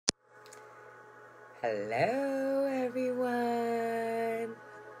Hello, everyone.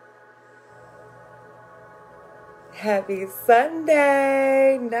 Happy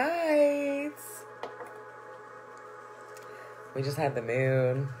Sunday nights. We just had the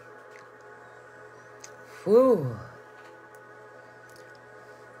moon. Whew.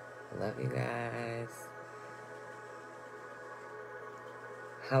 Love you guys.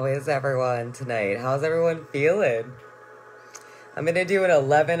 How is everyone tonight? How's everyone feeling? I'm going to do an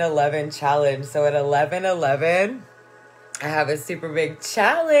 11-11 challenge. So at 11-11, I have a super big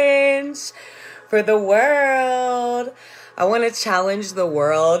challenge for the world. I want to challenge the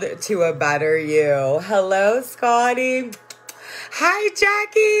world to a better you. Hello, Scotty. Hi,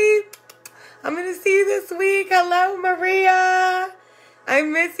 Jackie. I'm going to see you this week. Hello, Maria. I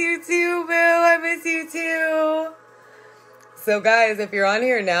miss you too, boo. I miss you too. So guys, if you're on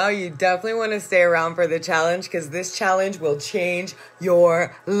here now, you definitely want to stay around for the challenge because this challenge will change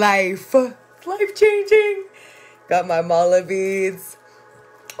your life. It's life-changing. Got my mala beads.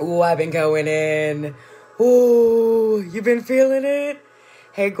 Ooh, I've been going in. Ooh, you been feeling it?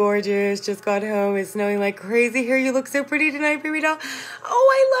 Hey, gorgeous. Just got home. It's snowing like crazy here. You look so pretty tonight, baby doll. Oh,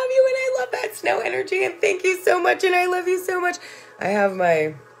 I love you and I love that snow energy. And thank you so much and I love you so much. I have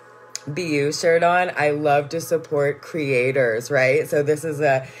my BU shirt on. I love to support creators, right? So this is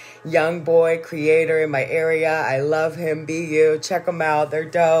a young boy creator in my area. I love him. BU. Check them out. They're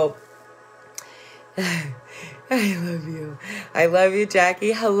dope. I love you. I love you,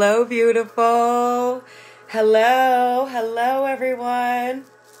 Jackie. Hello, beautiful. Hello. Hello, everyone.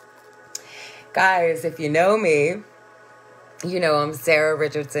 Guys, if you know me, you know I'm Sarah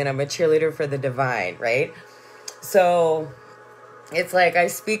Richardson. I'm a cheerleader for the divine, right? So it's like I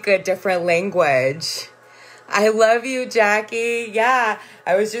speak a different language. I love you, Jackie. Yeah,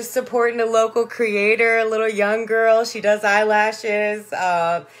 I was just supporting a local creator, a little young girl. She does eyelashes.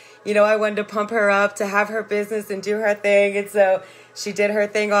 You know, I wanted to pump her up to have her business and do her thing. And so she did her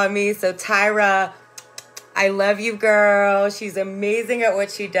thing on me. So Tyra, I love you, girl. She's amazing at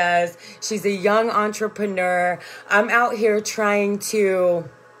what she does. She's a young entrepreneur. I'm out here trying to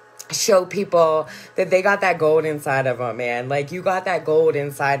show people that they got that gold inside of them, man. Like, you got that gold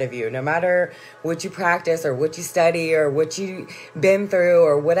inside of you. No matter what you practice or what you study or what you've been through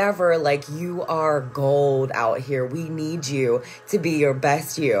or whatever, like, you are gold out here. We need you to be your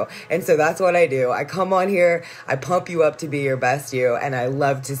best you. And so that's what I do. I come on here, I pump you up to be your best you, and I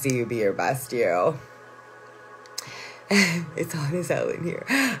love to see you be your best you. It's hot as hell in here.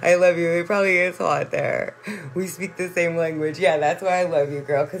 I love you. It probably is hot there. We speak the same language. Yeah, that's why I love you,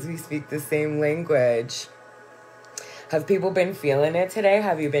 girl, because we speak the same language. Have people been feeling it today?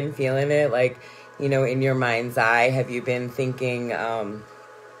 Have you been feeling it, like, you know, in your mind's eye? Have you been thinking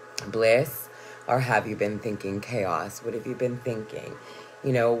bliss, or have you been thinking chaos? What have you been thinking?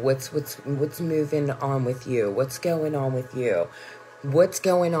 You know, what's moving on with you? What's going on with you? What's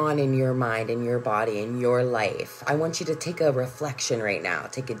going on in your mind, in your body, in your life? I want you to take a reflection right now.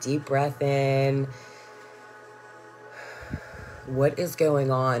 Take a deep breath in. What is going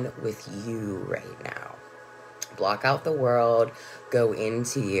on with you right now? Block out the world. Go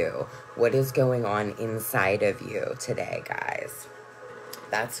into you. What is going on inside of you today, guys?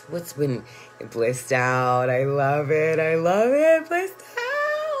 That's what's been blissed out. I love it. I love it. Blissed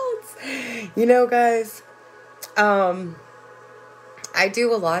out. You know, guys, I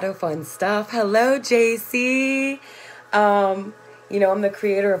do a lot of fun stuff. Hello, JC. You know, I'm the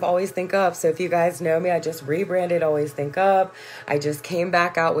creator of Always Think Up. So if you guys know me, I just rebranded Always Think Up. I just came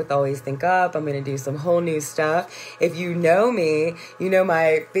back out with Always Think Up. I'm going to do some whole new stuff. If you know me, you know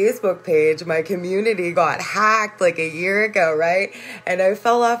my Facebook page, my community got hacked like a year ago, right? And I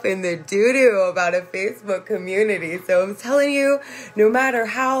fell off in the doo-doo about a Facebook community. So I'm telling you, no matter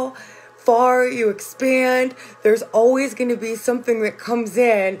how far you expand, there's always going to be something that comes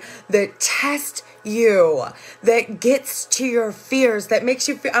in that tests you, that gets to your fears, that makes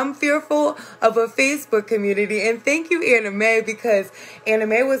you feel. I'm fearful of a Facebook community, and thank you, Anna Mae, because Anna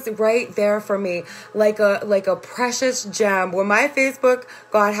Mae was right there for me, like a precious gem. When my Facebook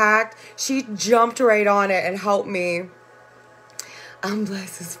got hacked, she jumped right on it and helped me. I'm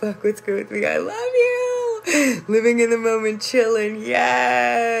blessed as fuck. What's good with me? I love you. Living in the moment, chilling.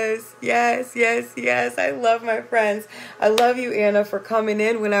 Yes, yes, yes, yes. I love my friends. I love you, Anna, for coming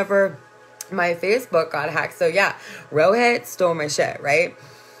in whenever my Facebook got hacked. So yeah, Rohit stole my shit, right?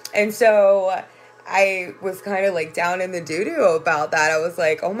 And so I was kind of like down in the doo-doo about that. I was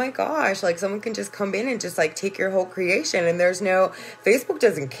like, oh my gosh, like someone can just come in and just like take your whole creation, and there's no, Facebook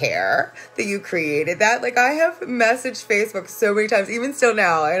doesn't care that you created that. Like, I have messaged Facebook so many times, even still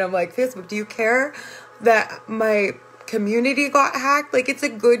now, and I'm like, Facebook, do you care that my community got hacked. Like, it's a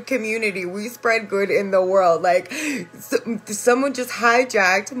good community. We spread good in the world. Like, someone just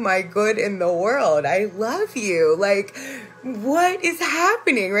hijacked my good in the world. I love you. Like, what is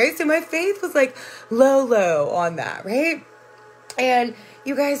happening, right? So my faith was like low on that, right? And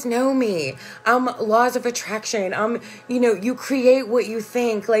you guys know me. Laws of attraction. You create what you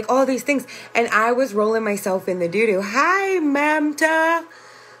think, like all these things. And I was rolling myself in the doo-doo. Hi, Mamta.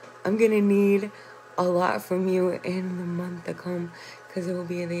 I'm going to need a lot from you in the month to come because it will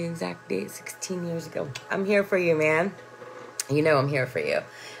be the exact date 16 years ago. I'm here for you, man. You know I'm here for you.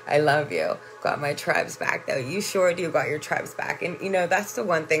 I love you. Got my tribes back, though. You sure do got your tribes back. And, that's the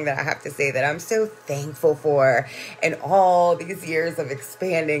one thing that I have to say that I'm so thankful for in all these years of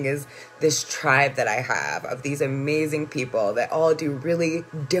expanding is this tribe that I have of these amazing people that all do really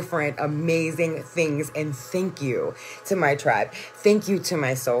different, amazing things. And thank you to my tribe. Thank you to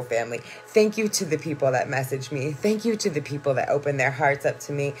my soul family. Thank you to the people that message me. Thank you to the people that open their hearts up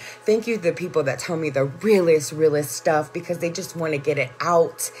to me. Thank you to the people that tell me the realest stuff because they just want to get it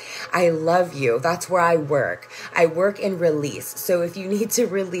out. I love you. That's where I work. I work in release. So if you need to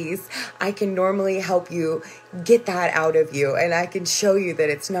release, I can normally help you get that out of you. And I can show you that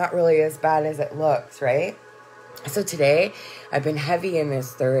it's not really as bad as it looks, right? So today I've been heavy in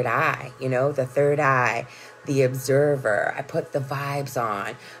this third eye, the third eye, the observer. I put the vibes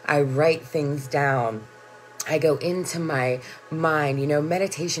on. I write things down. I go into my mind.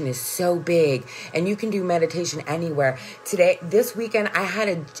 Meditation is so big and you can do meditation anywhere. This weekend, I had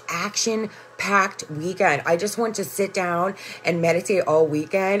an action-packed weekend. I just went to sit down and meditate all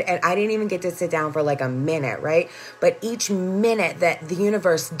weekend and I didn't even get to sit down for like a minute, right? But each minute that the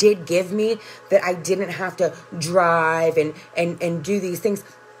universe did give me that I didn't have to drive and do these things,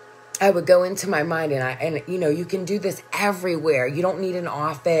 I would go into my mind and you can do this everywhere. You don't need an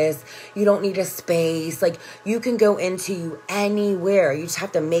office. You don't need a space. Like you can go into you anywhere. You just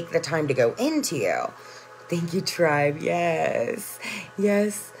have to make the time to go into you. Thank you, tribe. Yes.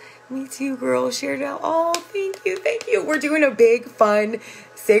 Me too, girl. Share it out. Oh, thank you. We're doing a big, fun,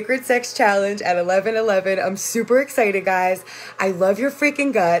 sacred sex challenge at 11:11. I'm super excited, guys. I love your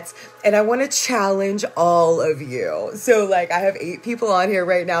freaking guts, and I want to challenge all of you. So, I have 8 people on here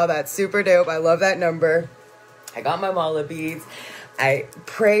right now. That's super dope. I love that number. I got my mala beads. I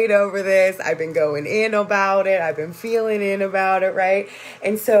prayed over this. I've been going in about it. I've been feeling in about it, right?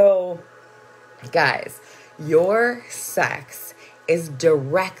 And so, guys, your sex is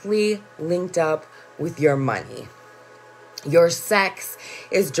directly linked up with your money. Your sex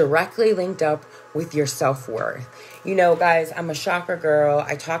is directly linked up with your self-worth. Guys, I'm a chakra girl.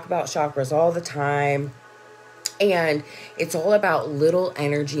 I talk about chakras all the time. And it's all about little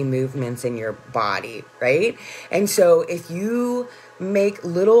energy movements in your body, right? And so if you make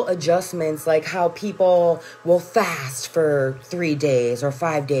little adjustments like how people will fast for 3 days or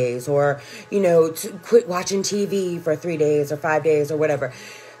 5 days or, to quit watching TV for 3 days or 5 days or whatever.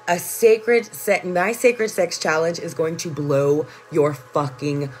 My sacred sex challenge is going to blow your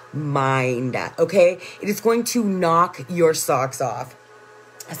fucking mind, okay? It is going to knock your socks off.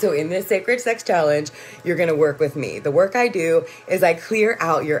 So in this sacred sex challenge, you're going to work with me. The work I do is I clear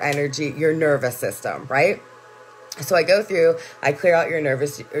out your energy, your nervous system, right? So I go through, I clear out your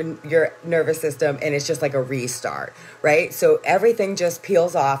nervous system, and it's just like a restart, right? So everything just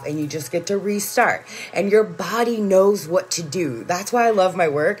peels off and you just get to restart, and your body knows what to do. That's why I love my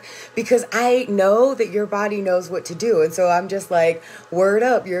work, because I know that your body knows what to do. And so I'm just like, word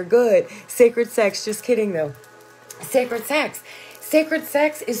up, you're good. Sacred sex, just kidding though. Sacred sex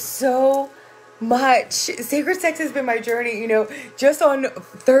is so much. Sacred sex has been my journey. Just on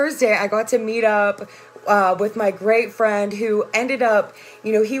Thursday, I got to meet up with my great friend who ended up,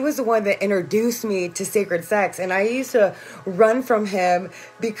 he was the one that introduced me to sacred sex. And I used to run from him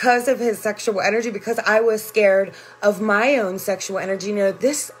because of his sexual energy, because I was scared of my own sexual energy.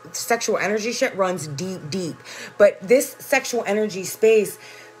 This sexual energy shit runs deep. But this sexual energy space,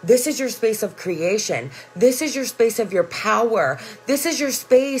 this is your space of creation. This is your space of your power. This is your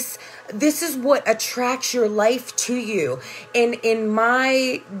space. This is what attracts your life to you. And in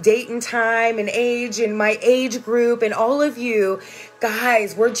my date and time and age, and my age group, and all of you,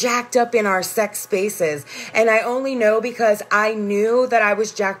 guys, we're jacked up in our sex spaces. And I only know because I knew that I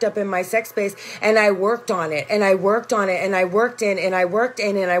was jacked up in my sex space, and I worked on it, and I worked on it, and I worked in, and I worked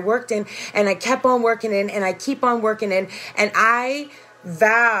in, and I worked in, and I kept on working in, and I keep on working in, and I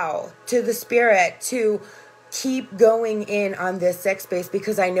vow to the spirit to keep going in on this sex space,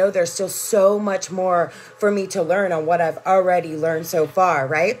 because I know there's still so much more for me to learn on what I've already learned so far,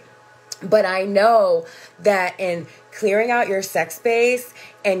 right? But I know that in clearing out your sex space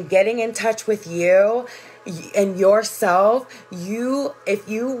and getting in touch with you, and yourself, if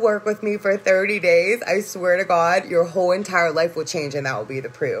you work with me for 30 days, I swear to God, your whole entire life will change, and that will be the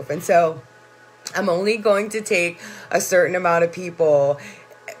proof. And so I'm only going to take a certain amount of people,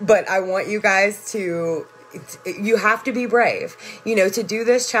 but I want you guys to, you have to be brave. To do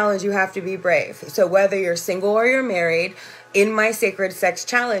this challenge, you have to be brave. So whether you're single or you're married, in my Sacred Sex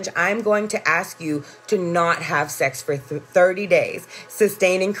Challenge, I'm going to ask you to not have sex for 30 days.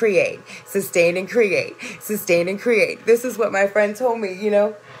 Sustain and create. Sustain and create. Sustain and create. This is what my friend told me,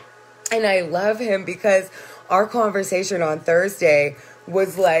 And I love him because our conversation on Thursday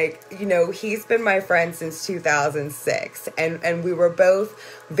was like, he's been my friend since 2006. And we were both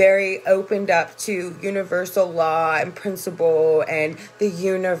very opened up to universal law and principle and the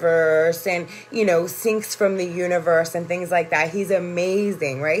universe and, sinks from the universe and things like that. He's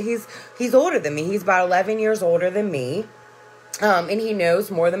amazing, right? He's older than me. He's about 11 years older than me. And he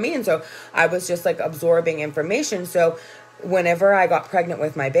knows more than me. And so I was just like absorbing information. So whenever I got pregnant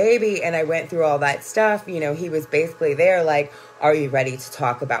with my baby and I went through all that stuff, he was basically there like, are you ready to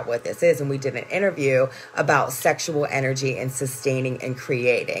talk about what this is? And we did an interview about sexual energy and sustaining and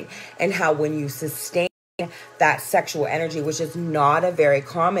creating, and how when you sustain that sexual energy, which is not a very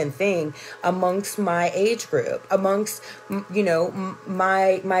common thing amongst my age group, amongst,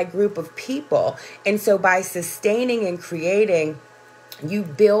 my group of people. And so by sustaining and creating, you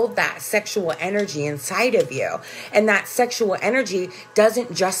build that sexual energy inside of you. And that sexual energy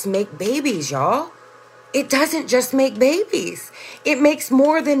doesn't just make babies, y'all. It doesn't just make babies. It makes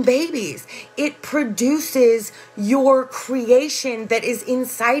more than babies. It produces your creation that is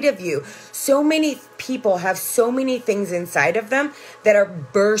inside of you. So many people have so many things inside of them that are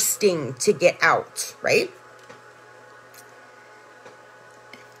bursting to get out, right?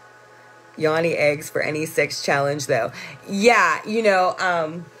 Yoni eggs for any sex challenge, though. Yeah,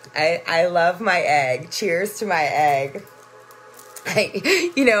 I love my egg. Cheers to my egg.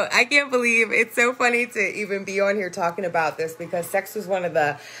 I can't believe it's so funny to even be on here talking about this, because sex was one of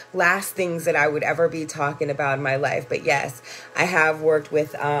the last things that I would ever be talking about in my life. But yes, I have worked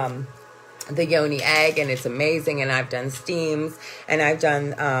with the yoni egg, and it's amazing. And I've done steams, and I've done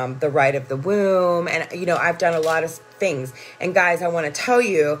the rite of the womb, and I've done a lot of things. And guys, I want to tell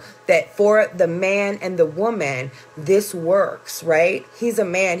you that for the man and the woman, this works, right? He's a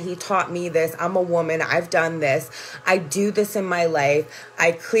man. He taught me this. I'm a woman. I've done this. I do this in my life.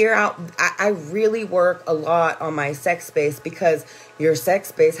 I clear out. I really work a lot on my sex space, because your sex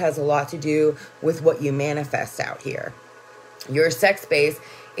space has a lot to do with what you manifest out here. Your sex space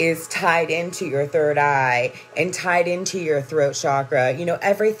is tied into your third eye and tied into your throat chakra.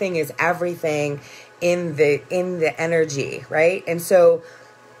 Everything is everything in the energy, right? And so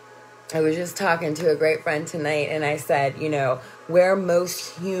I was just talking to a great friend tonight, and I said, where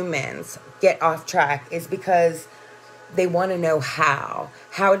most humans get off track is because they want to know how.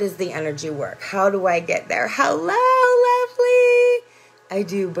 How does the energy work? How do I get there? Hello, lovely. I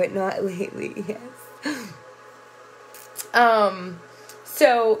do, but not lately. Yes.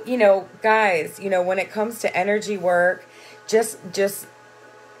 So, guys, when it comes to energy work, just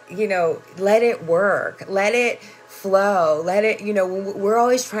let it work, let it flow, let it, we're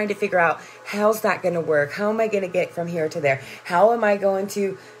always trying to figure out, how's that going to work? How am I going to get from here to there? How am I going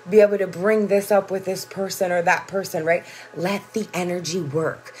to be able to bring this up with this person or that person, right? Let the energy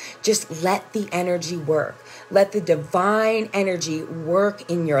work. Just let the energy work. Let the divine energy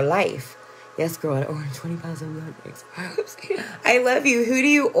work in your life. Yes, girl, I ordered 20 pounds of milk. I love you. Who do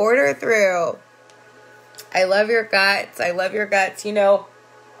you order through? I love your guts. I love your guts, And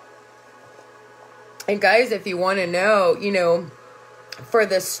guys, if you want to know, for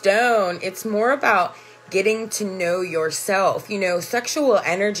the stone, it's more about getting to know yourself. Sexual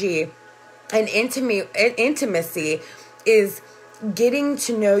energy and intimacy is getting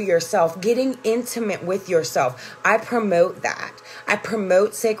to know yourself, getting intimate with yourself. I promote that. I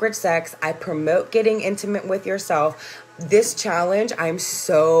promote sacred sex. I promote getting intimate with yourself. This challenge, I'm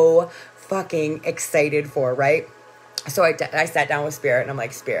so fucking excited for, right? So I sat down with Spirit, and I'm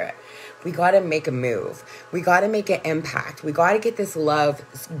like, Spirit, we got to make a move. We got to make an impact. We got to get this love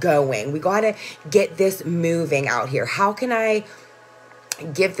going. We got to get this moving out here. How can I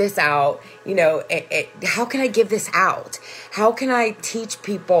give this out? How can I give this out? How can I teach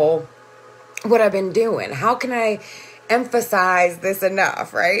people what I've been doing? How can I emphasize this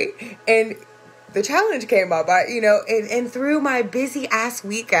enough, right? And the challenge came up, and through my busy ass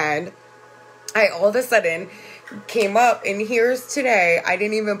weekend, I all of a sudden came up, and here's today. I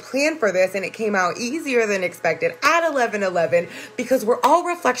didn't even plan for this, and it came out easier than expected at 11:11, because we're all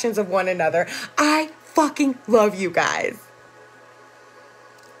reflections of one another. I fucking love you guys.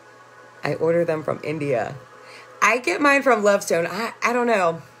 I order them from India. I get mine from Lovestone. I don't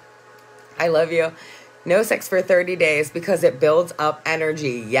know. I love you. No sex for 30 days because it builds up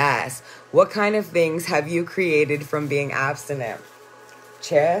energy. Yes. What kind of things have you created from being abstinent?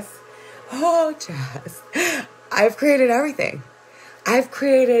 Chess? Oh, chess. I've created everything. I've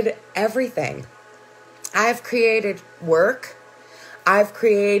created everything. I've created work. I've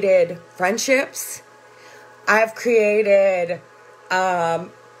created friendships. I've created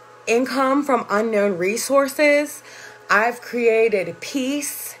income from unknown resources. I've created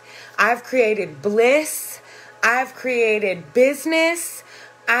peace. I've created bliss. I've created business.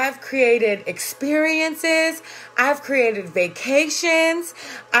 I've created experiences. I've created vacations.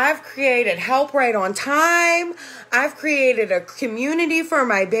 I've created help right on time. I've created a community for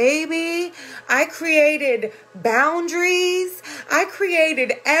my baby. I created boundaries. I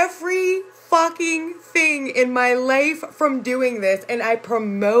created every fucking thing in my life from doing this, and I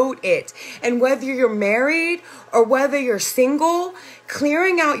promote it. And whether you're married or whether you're single,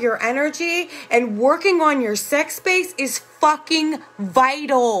 clearing out your energy and working on your sex space is fucking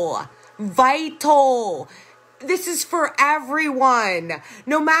vital. Vital. This is for everyone.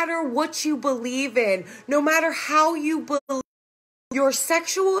 No matter what you believe in, no matter how you believe. Your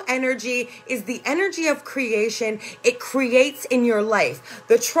sexual energy is the energy of creation. It creates in your life.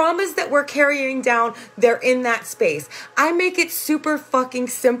 The traumas that we're carrying down, they're in that space. I make it super fucking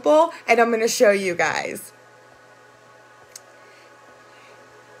simple, and I'm going to show you guys.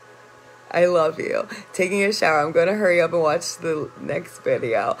 I love you. Taking a shower. I'm going to hurry up and watch the next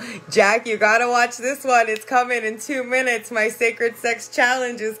video. Jack, you got to watch this one. It's coming in 2 minutes. My Sacred Sex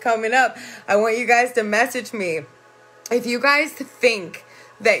Challenge is coming up. I want you guys to message me. If you guys think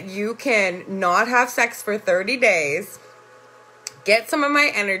that you can not have sex for 30 days, get some of my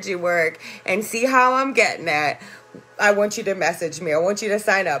energy work, and see how I'm getting it, I want you to message me. I want you to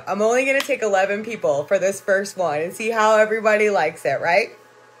sign up. I'm only going to take 11 people for this first one and see how everybody likes it, right?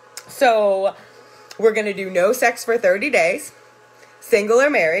 So we're going to do no sex for 30 days, single or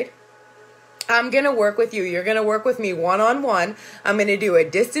married. I'm going to work with you. You're going to work with me one-on-one. I'm going to do a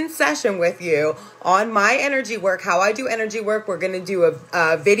distance session with you on my energy work. How I do energy work, we're going to do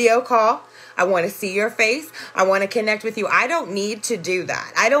a video call. I want to see your face. I want to connect with you. I don't need to do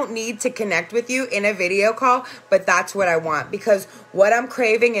that. I don't need to connect with you in a video call, but that's what I want, because what I'm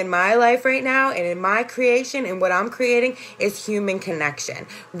craving in my life right now and in my creation and what I'm creating is human connection,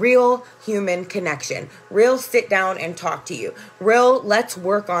 real human connection, real sit down and talk to you, real let's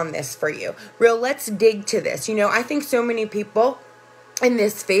work on this for you, real let's dig to this. You know, I think so many people in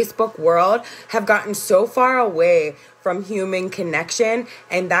this Facebook world have gotten so far away from human connection,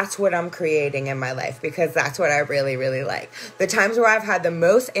 and that's what I'm creating in my life, because that's what I really, really like. The times where I've had the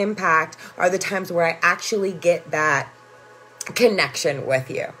most impact are the times where I actually get that connection with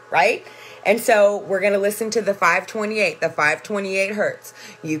you, right? And so we're going to listen to the 528, the 528 hertz.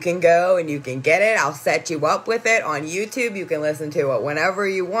 You can go and you can get it. I'll set you up with it on YouTube. You can listen to it whenever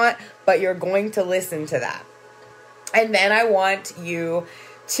you want, but you're going to listen to that. And then I want you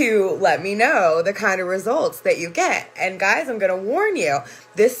to let me know the kind of results that you get. And guys, I'm going to warn you,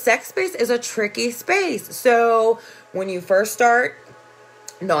 this sex space is a tricky space. So when you first start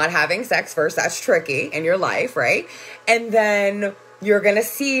not having sex first, that's tricky in your life, right? And then you're going to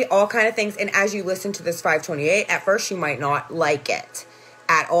see all kind of things. And as you listen to this 528, at first you might not like it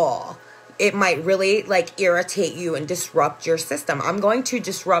at all. It might really irritate you and disrupt your system. I'm going to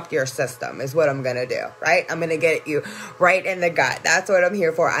disrupt your system is what I'm going to do, right? I'm going to get you right in the gut. That's what I'm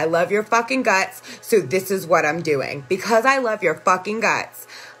here for. I love your fucking guts. So this is what I'm doing. Because I love your fucking guts,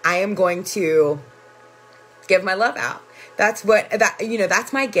 I am going to give my love out. That's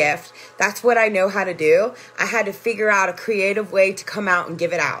my gift. That's what I know how to do. I had to figure out a creative way to come out and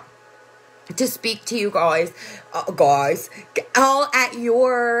give it out. To speak to you guys, all at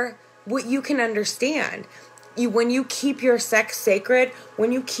your what you can understand. When you keep your sex sacred,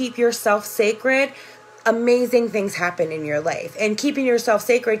 when you keep yourself sacred, amazing things happen in your life. And keeping yourself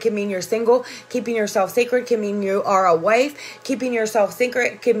sacred can mean you're single. Keeping yourself sacred can mean you are a wife. Keeping yourself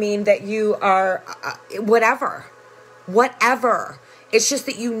sacred can mean that you are whatever. It's just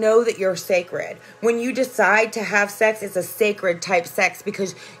that you know that you're sacred. When you decide to have sex, it's a sacred type sex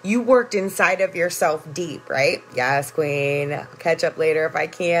because you worked inside of yourself deep, right? Yes, queen. I'll catch up later if I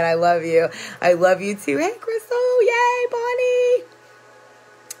can. I love you. I love you too. Hey, Crystal. Yay, Bonnie.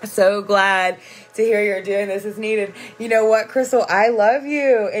 So glad to hear you're doing this. It's needed. You know what, Crystal? I love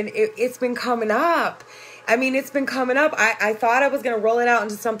you. And it's been coming up. It's been coming up. I thought I was going to roll it out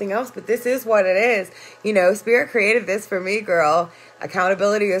into something else, but this is what it is. You know, Spirit created this for me, girl.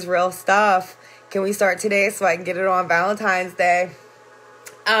 Accountability is real stuff. Can we start today so I can get it on Valentine's Day?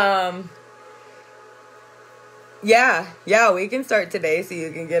 Yeah, we can start today so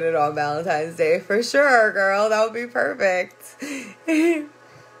you can get it on Valentine's Day. For sure, girl. That would be perfect.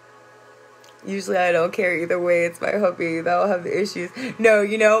 Usually I don't care either way. It's my hubby that'll have the issues.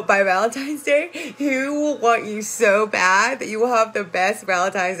 No, by Valentine's Day, he will want you so bad that you will have the best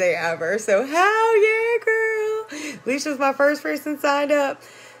Valentine's Day ever. So hell yeah, girl. Alicia's my first person signed up.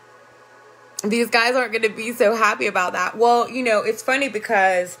 These guys aren't going to be so happy about that. Well, it's funny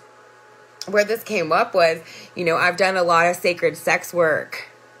because where this came up was, I've done a lot of sacred sex work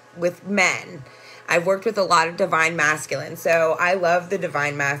with men. I've worked with a lot of divine masculine. So I love the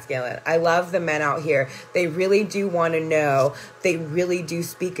divine masculine. I love the men out here. They really do want to know. They really do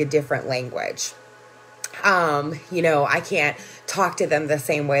speak a different language. I can't talk to them the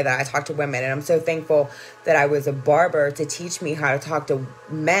same way that I talk to women. And I'm so thankful that I was a barber to teach me how to talk to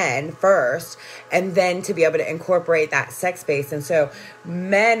men first and then to be able to incorporate that sex space. And so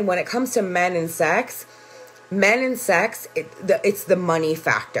when it comes to men and sex, it's the money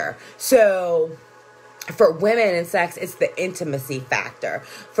factor. So for women in sex, it's the intimacy factor.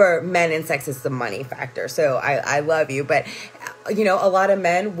 For men in sex, it's the money factor. So I love you. But, a lot of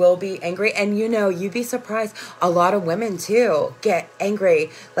men will be angry. And, you'd be surprised. A lot of women, too, get angry.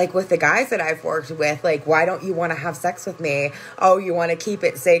 Like with the guys that I've worked with. Like, why don't you want to have sex with me? Oh, you want to keep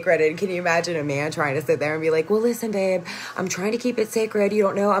it sacred. And can you imagine a man trying to sit there and be like, well, listen, babe, I'm trying to keep it sacred. You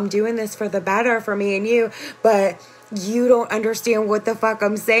don't know I'm doing this for the better for me and you. But you don't understand what the fuck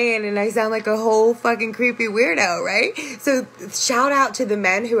I'm saying, and I sound like a whole fucking creepy weirdo, right? So shout out to the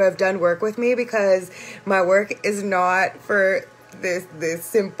men who have done work with me, because my work is not for this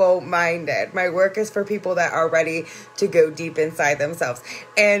simple-minded. My work is for people that are ready to go deep inside themselves.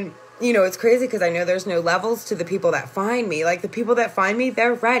 And it's crazy because I know there's no levels to the people that find me. Like the people that find me,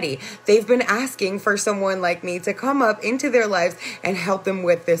 they're ready. They've been asking for someone like me to come up into their lives and help them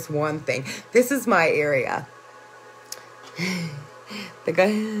with this one thing. This is my area. The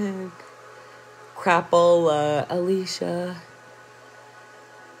guy, Crapola, Alicia.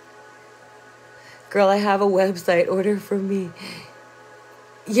 Girl, I have a website. Order from me.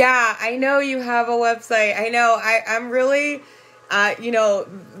 Yeah, I know you have a website. I know. I'm really,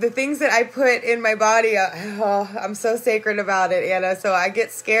 the things that I put in my body, I'm so sacred about it, Anna. So I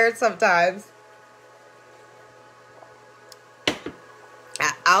get scared sometimes.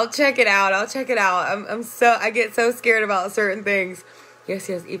 I'll check it out. I get so scared about certain things. Yes,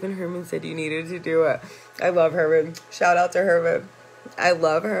 even Herman said you needed to do it. I love Herman. Shout out to Herman. I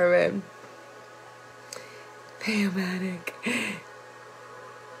love Herman. Paymatic.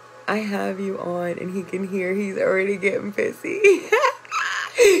 I have you on and he can hear he's already getting pissy.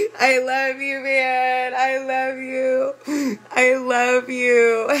 I love you, man. I love you. I love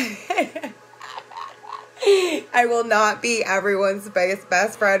you. I will not be everyone's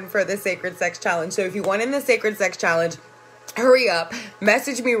best friend for the Sacred Sex Challenge. So if you want in the Sacred Sex Challenge, hurry up.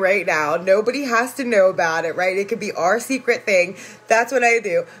 Message me right now. Nobody has to know about it, right? It could be our secret thing. That's what I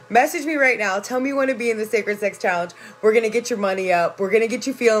do. Message me right now. Tell me you want to be in the Sacred Sex Challenge. We're going to get your money up. We're going to get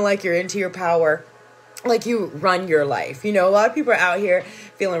you feeling like you're into your power, like you run your life. A lot of people are out here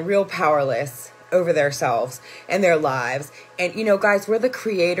feeling real powerless over themselves and their lives. And, guys, we're the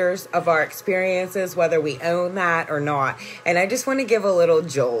creators of our experiences, whether we own that or not. And I just want to give a little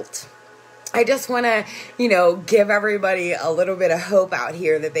jolt. I just want to, give everybody a little bit of hope out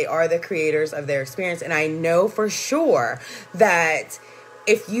here that they are the creators of their experience. And I know for sure that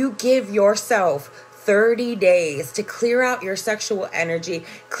if you give yourself 30 days to clear out your sexual energy,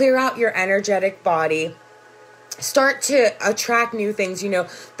 clear out your energetic body, start to attract new things.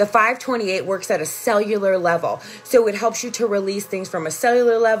 The 528 works at a cellular level. So it helps you to release things from a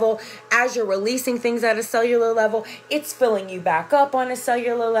cellular level. As you're releasing things at a cellular level, it's filling you back up on a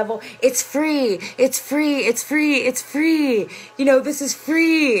cellular level. It's free. It's free. It's free. It's free. This is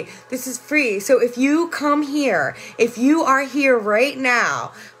free. This is free. So if you come here, if you are here right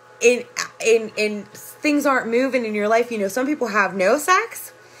now, in things aren't moving in your life, some people have no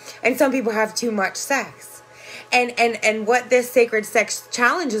sex and some people have too much sex. And what this Sacred Sex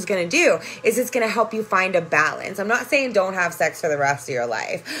Challenge is going to do is it's going to help you find a balance. I'm not saying don't have sex for the rest of your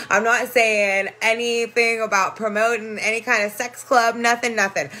life. I'm not saying anything about promoting any kind of sex club, nothing.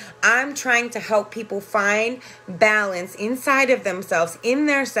 I'm trying to help people find balance inside of themselves, in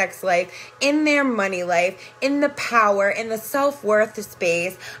their sex life, in their money life, in the power, in the self-worth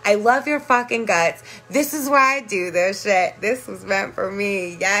space. I love your fucking guts. This is why I do this shit. This was meant for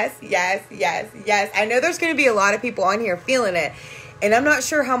me. Yes. I know there's going to be a lot of people on here feeling it, and I'm not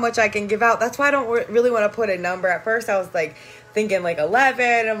sure how much I can give out. That's why I don't really want to put a number. At first I was thinking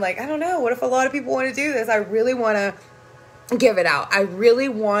 11. I'm I don't know, what if a lot of people want to do this? I really want to give it out. I really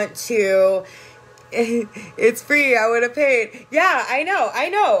want to It's free. I would have paid. Yeah, I know.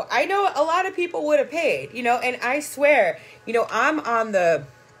 A lot of people would have paid, and I swear, I'm on the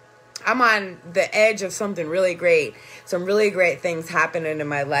edge of something really great. Some really great things happening in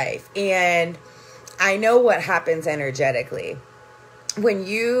my life. And I know what happens energetically. When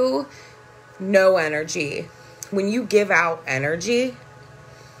you know energy, when you give out energy,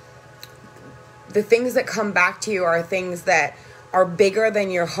 the things that come back to you are things that are bigger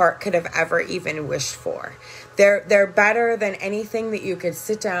than your heart could have ever even wished for. They're better than anything that you could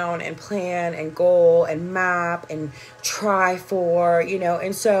sit down and plan and goal and map and try for,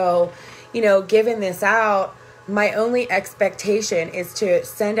 And so, giving this out, my only expectation is to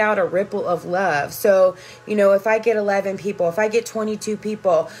send out a ripple of love. So, if I get 11 people, if I get 22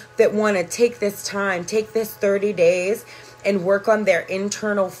 people that want to take this time, take this 30 days and work on their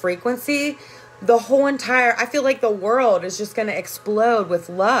internal frequency, I feel like the world is just going to explode with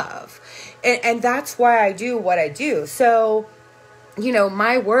love. And that's why I do what I do. So,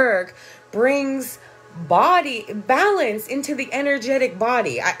 my work brings body balance into the energetic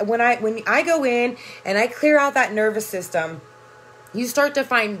body. When I go in and I clear out that nervous system, you start to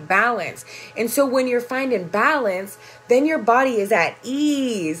find balance. And so when you're finding balance, then your body is at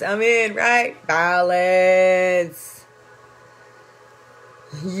ease. I'm in, right? Balance.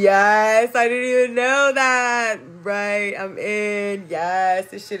 Yes, I didn't even know that. Right, I'm in. Yes,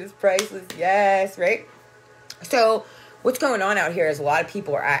 this shit is priceless. Yes, right? So what's going on out here is a lot of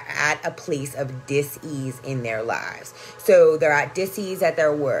people are at a place of dis-ease in their lives. So they're at dis-ease at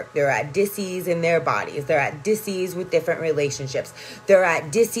their work. They're at dis-ease in their bodies. They're at dis-ease with different relationships. They're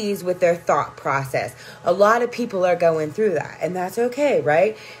at dis-ease with their thought process. A lot of people are going through that, and that's okay,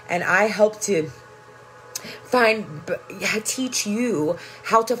 right? And I help to teach you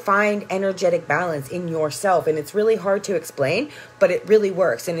how to find energetic balance in yourself. And it's really hard to explain, but it really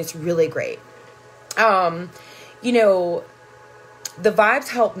works, and it's really great. The vibes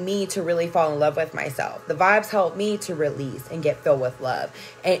help me to really fall in love with myself. The vibes help me to release and get filled with love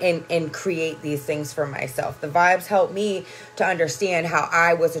and create these things for myself. The vibes help me to understand how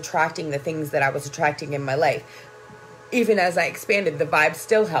I was attracting the things that I was attracting in my life. Even as I expanded, the vibes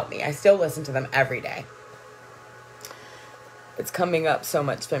still help me. I still listen to them every day. It's coming up so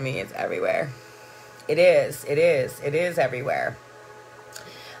much for me. It's everywhere. It is everywhere.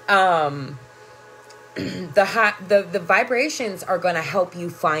 The vibrations are going to help you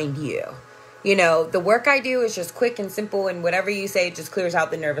find you. The work I do is just quick and simple, and whatever you say just clears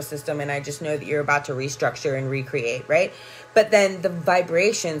out the nervous system, and I just know that you're about to restructure and recreate, right? But then the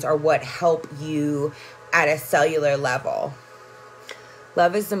vibrations are what help you at a cellular level.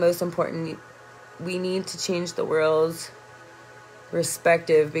 Love is the most important. We need to change the world's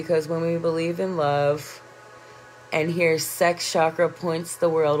perspective, because when we believe in love and here sex chakra points the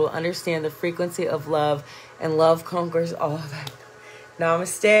world, will understand the frequency of love, and love conquers all of it.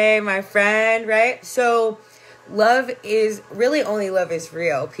 Namaste, my friend, right? So love is really only love is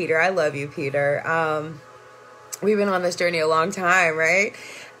real. Peter, I love you, Peter. We've been on this journey a long time, right?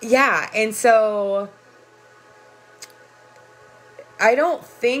 Yeah. And so I don't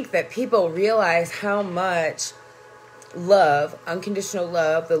think that people realize how much love, unconditional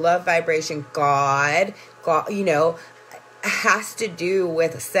love, the love vibration, God, has to do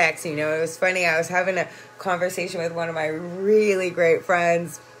with sex. It was funny. I was having a conversation with one of my really great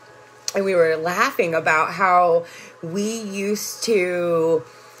friends, and we were laughing about how we used to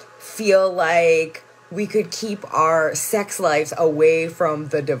feel like we could keep our sex lives away from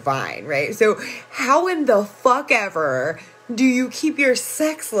the divine, right? So how in the fuck ever do you keep your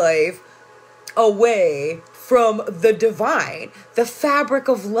sex life away from the divine, the fabric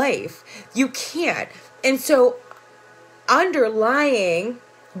of life? You can't. And so underlying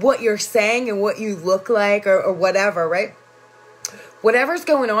what you're saying and what you look like or whatever, right? Whatever's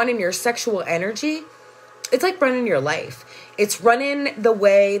going on in your sexual energy, it's like running your life. It's running the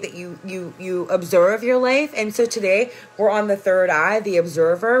way that you observe your life. And so today we're on the third eye, the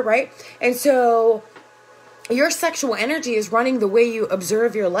observer, right? And so your sexual energy is running the way you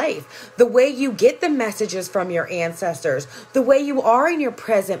observe your life, the way you get the messages from your ancestors, the way you are in your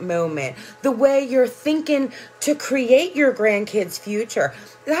present moment, the way you're thinking to create your grandkids' future.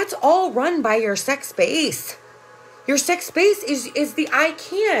 That's all run by your sex space. Your sex space is the I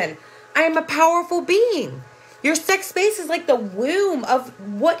can. I am a powerful being. Your sex space is like the womb of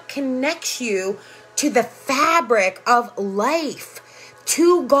what connects you to the fabric of life,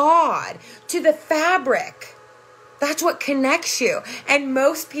 to God, to the fabric. That's what connects you. And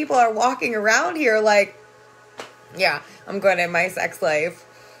most people are walking around here like, yeah, I'm going in my sex life.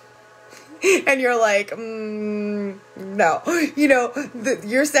 And you're like, no. You know,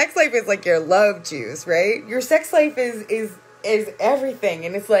 your sex life is like your love juice, right? Your sex life is everything.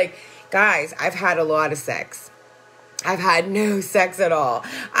 And it's like, guys, I've had a lot of sex. I've had no sex at all.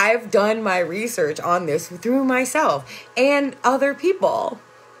 I've done my research on this through myself and other people.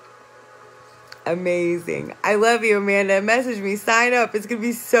 Amazing. I love you, Amanda. Message me. Sign up. It's going to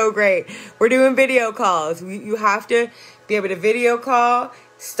be so great. We're doing video calls. You have to be able to video call,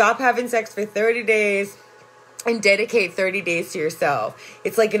 stop having sex for 30 days, and dedicate 30 days to yourself.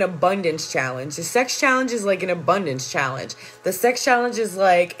 It's like an abundance challenge. The sex challenge is like an abundance challenge. The sex challenge is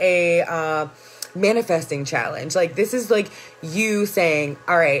like a manifesting challenge. Like, this is like you saying,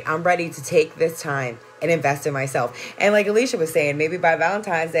 all right, I'm ready to take this time and invest in myself. And like Alicia was saying, maybe by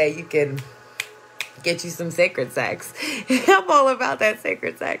Valentine's Day, you can get you some sacred sex. I'm all about that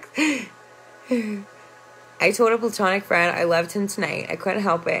sacred sex. I told a platonic friend I loved him tonight. I couldn't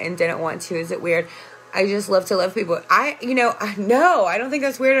help it and didn't want to. Is it weird? I just love to love people. No, I don't think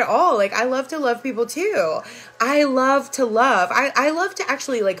that's weird at all. Like, I love to love people too. I love to love. I love to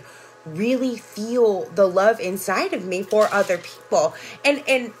actually like really feel the love inside of me for other people.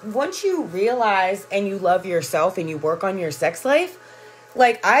 And once you realize and you love yourself and you work on your sex life,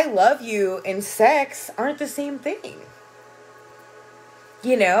 like, I love you and sex aren't the same thing.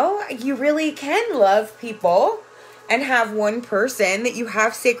 You know, you really can love people and have one person that you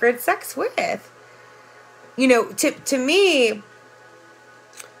have sacred sex with. You know, to me,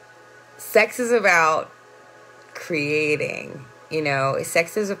 sex is about creating. You know,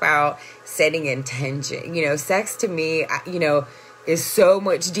 sex is about setting intention. You know, sex to me, you know, is so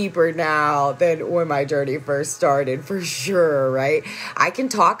much deeper now than when my journey first started, for sure, right? I can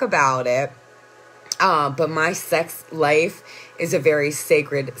talk about it, but my sex life is a very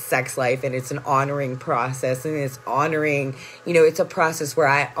sacred sex life, and it's an honoring process, and it's honoring, you know, it's a process where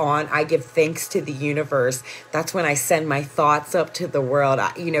I give thanks to the universe. That's when I send my thoughts up to the world.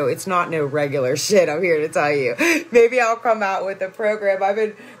 You know, it's not no regular shit, I'm here to tell you. Maybe I'll come out with a program. I've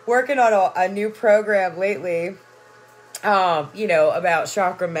been working on a new program lately, you know, about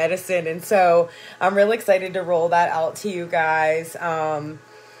chakra medicine, and so I'm really excited to roll that out to you guys.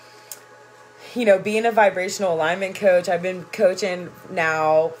 You know, being a vibrational alignment coach, I've been coaching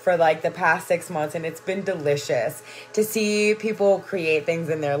now for like the past 6 months, and it's been delicious to see people create things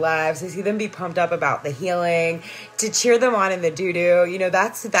in their lives, to see them be pumped up about the healing, to cheer them on in the doo-doo. You know,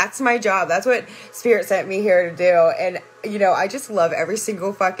 that's my job. That's what Spirit sent me here to do. And, you know, I just love every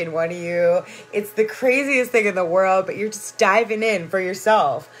single fucking one of you. It's the craziest thing in the world, but you're just diving in for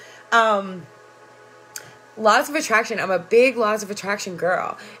yourself. Laws of attraction. I'm a big laws of attraction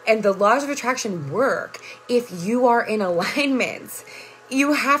girl. And the laws of attraction work if you are in alignment.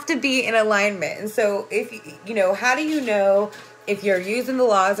 You have to be in alignment. And so you know, how do you know if you're using the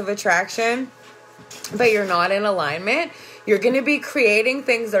laws of attraction, but you're not in alignment? You're going to be creating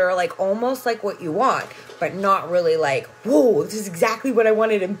things that are like almost like what you want, but not really like, whoa, this is exactly what I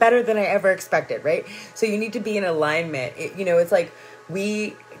wanted and better than I ever expected, right? So you need to be in alignment. You know, it's like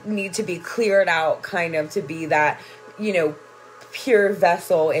we need to be cleared out kind of to be that, you know, pure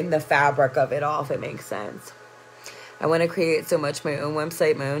vessel in the fabric of it all, if it makes sense. I want to create so much my own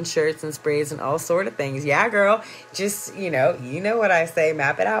website, my own shirts and sprays and all sort of things. Yeah, girl. Just, you know what I say.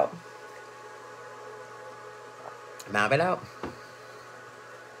 Map it out. Map it out.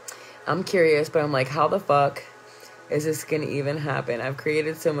 I'm curious, but I'm like, how the fuck is this going to even happen? I've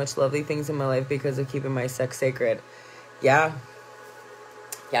created so much lovely things in my life because of keeping my sex sacred. Yeah.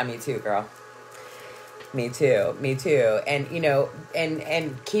 Yeah, me too, girl. Me too. And, you know,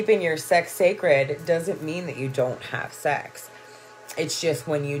 and keeping your sex sacred doesn't mean that you don't have sex. It's just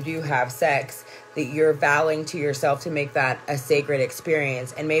when you do have sex that you're vowing to yourself to make that a sacred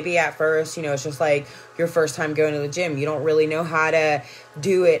experience. And maybe at first, you know, it's just like your first time going to the gym. You don't really know how to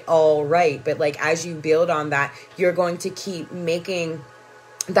do it all right. But like, as you build on that, you're going to keep making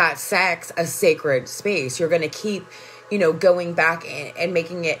that sex a sacred space. You're going to keep, you know, going back and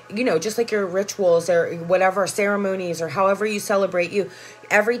making it, you know, just like your rituals or whatever, ceremonies or however you celebrate you.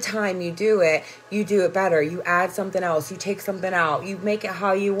 Every time you do it better. You add something else. You take something out. You make it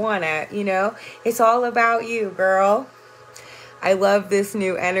how you want it, you know. It's all about you, girl. I love this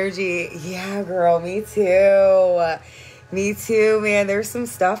new energy. Yeah, girl, me too. Me too, man. There's some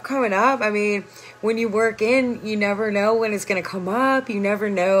stuff coming up. I mean, when you work in, you never know when it's going to come up. You never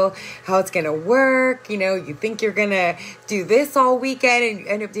know how it's going to work. You know, you think you're going to do this all weekend and you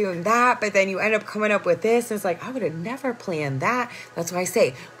end up doing that, but then you end up coming up with this. And it's like, I would have never planned that. That's why I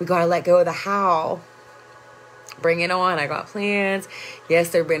say we got to let go of the how. Bring it on. I got plans.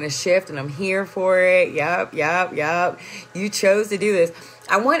 Yes, there's been a shift and I'm here for it. Yep. You chose to do this.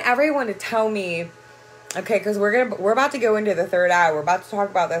 I want everyone to tell me, okay, because we're about to go into the third eye. We're about to talk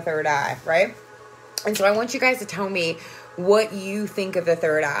about the third eye, right? And so I want you guys to tell me what you think of the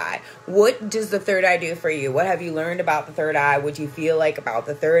third eye. What does the third eye do for you? What have you learned about the third eye? What do you feel like about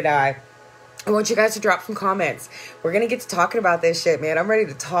the third eye? I want you guys to drop some comments. We're going to get to talking about this shit, man. I'm ready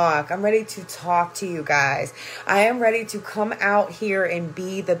to talk. I'm ready to talk to you guys. I am ready to come out here and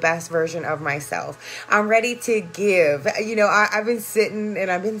be the best version of myself. I'm ready to give. You know, I've been sitting and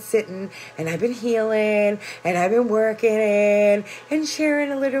I've been healing and I've been working and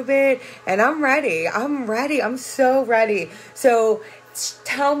sharing a little bit. And I'm ready. I'm so ready. So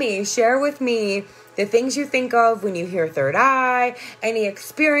tell me, share with me the things you think of when you hear third eye, any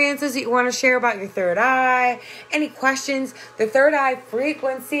experiences that you want to share about your third eye, any questions. The third eye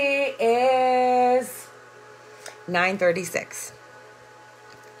frequency is 936.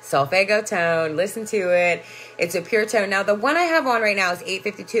 Solfego tone. Listen to it. It's a pure tone. Now, the one I have on right now is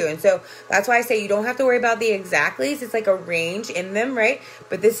 852. And so that's why I say you don't have to worry about the exactlies. It's like a range in them, right?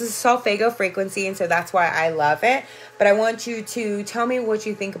 But this is Solfego frequency. And so that's why I love it. But I want you to tell me what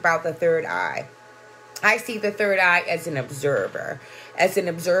you think about the third eye. I see the third eye as an observer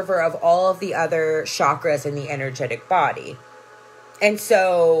of all of the other chakras in the energetic body. And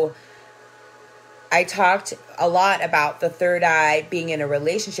so I talked a lot about the third eye being in a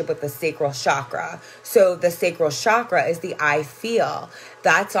relationship with the sacral chakra. So the sacral chakra is the I feel.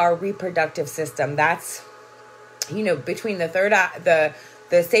 That's our reproductive system. That's, you know, between the third eye,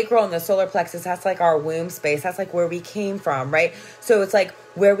 the sacral and the solar plexus, that's like our womb space. That's like where we came from, right? So it's like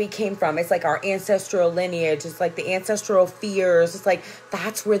where we came from. It's like our ancestral lineage. It's like the ancestral fears. It's like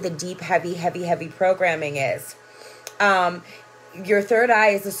that's where the deep, heavy programming is. Your third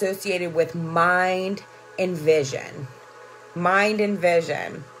eye is associated with mind and vision.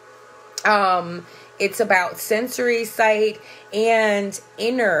 It's about sensory sight and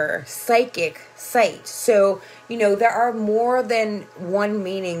inner psychic sight. So, you know, there are more than one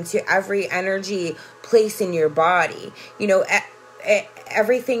meaning to every energy place in your body. You know,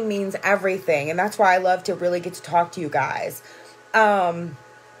 everything means everything. And that's why I love to really get to talk to you guys. And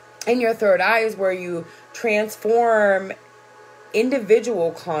your third eye is where you transform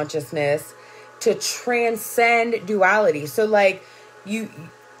individual consciousness to transcend duality. So like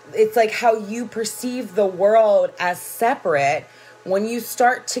it's like how you perceive the world as separate. When you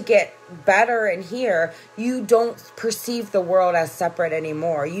start to get better in here, you don't perceive the world as separate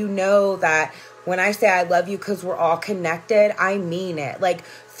anymore. You know that when I say I love you because we're all connected, I mean it. Like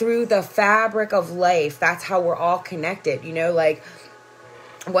through the fabric of life, that's how we're all connected. You know, like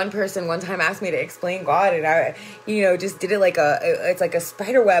one person one time asked me to explain God, and I, you know, just did it like it's like a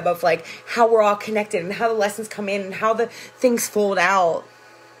spider web of like how we're all connected and how the lessons come in and how the things fold out.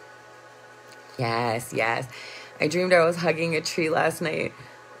 Yes. I dreamed I was hugging a tree last night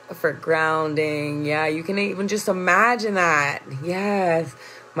for grounding. Yeah, you can even just imagine that. Yes.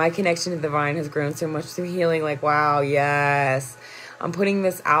 My connection to the divine has grown so much through healing. Like, wow, yes. I'm putting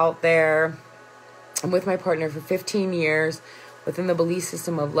this out there. I'm with my partner for 15 years within the belief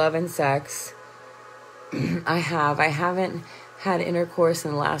system of love and sex. I haven't had intercourse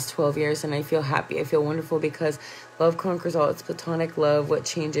in the last 12 years, and I feel happy. I feel wonderful because love conquers all. It's platonic love, what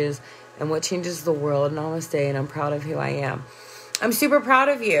changes the world. Namaste, and I'm proud of who I am. I'm super proud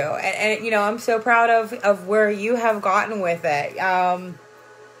of you. And you know, I'm so proud of where you have gotten with it.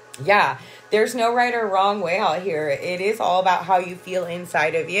 Yeah, there's no right or wrong way out here. It is all about how you feel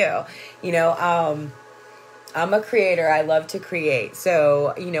inside of you. You know, I'm a creator. I love to create.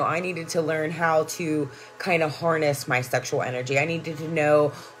 So, you know, I needed to learn how to kind of harness my sexual energy. I needed to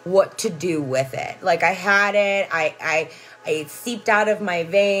know what to do with it. Like I had it. It seeped out of my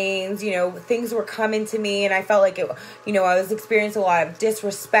veins. You know, things were coming to me and I felt like it, you know, I was experiencing a lot of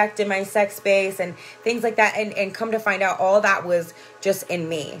disrespect in my sex space and things like that. And come to find out all that was just in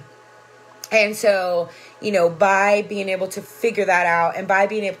me. And so, you know, by being able to figure that out and by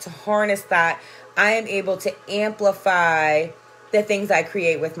being able to harness that, I am able to amplify the things I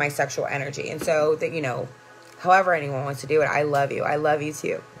create with my sexual energy. And so that, you know, however anyone wants to do it, I love you. I love you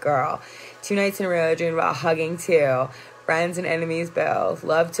too, girl. 2 nights in a row, dreamed about hugging too. Friends and enemies both.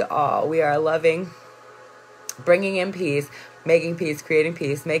 Love to all. We are loving, bringing in peace, making peace, creating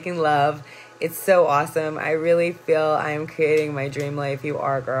peace, making love. It's so awesome. I really feel I am creating my dream life. You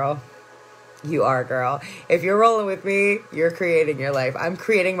are, girl. You are, girl. If you're rolling with me, you're creating your life. I'm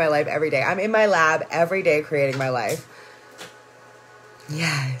creating my life every day. I'm in my lab every day creating my life.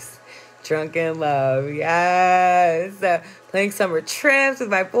 Yes. Drunken love. Yes. Planning summer trips with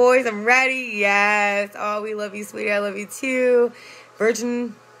my boys. I'm ready. Yes. Oh, we love you, sweetie. I love you too.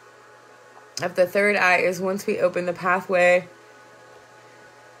 Virgin of the third eye is once we open the pathway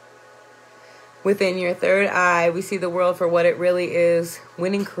Within your third eye, we see the world for what it really is,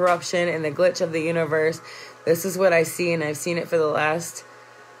 winning corruption and the glitch of the universe. This is what I see, and I've seen it for the last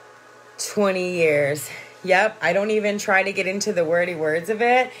 20 years. Yep, I don't even try to get into the wordy words of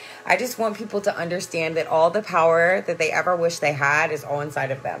it. I just want people to understand that all the power that they ever wish they had is all inside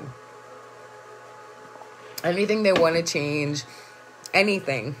of them. Anything they want to change,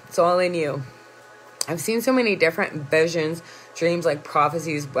 anything, it's all in you. I've seen so many different visions, dreams, like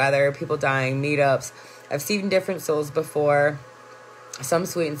prophecies, weather, people dying, meetups. I've seen different souls before, some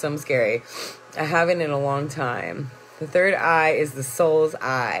sweet and some scary. I haven't in a long time. The third eye is the soul's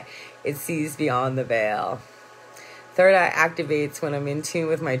eye. It sees beyond the veil. Third eye activates when I'm in tune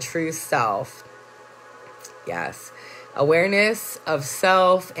with my true self. Yes. Awareness of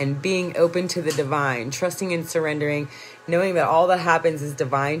self and being open to the divine, trusting and surrendering, knowing that all that happens is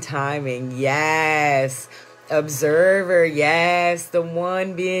divine timing. Yes. Observer. Yes. The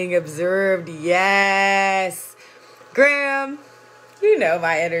one being observed. Yes. Graham, you know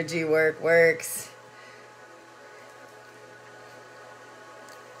my energy work works.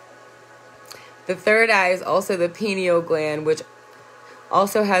 The third eye is also the pineal gland, which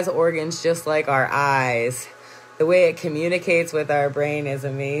also has organs just like our eyes. The way it communicates with our brain is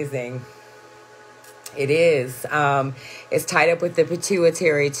amazing. It is. It's tied up with the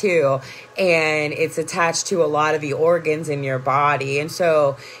pituitary too. And it's attached to a lot of the organs in your body. And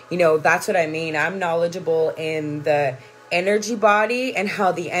so, that's what I mean. I'm knowledgeable in the energy body and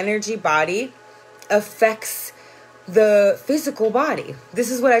how the energy body affects the physical body.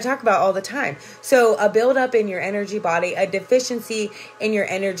 This is what I talk about all the time. So a buildup in your energy body, a deficiency in your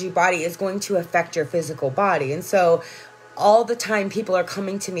energy body is going to affect your physical body. And so all the time people are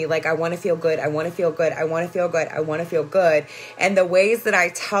coming to me like, I want to feel good. I want to feel good. I want to feel good. I want to feel good. And the ways that I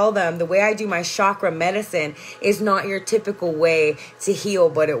tell them, the way I do my chakra medicine is not your typical way to heal,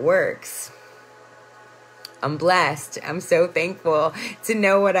 but it works. I'm blessed. I'm so thankful to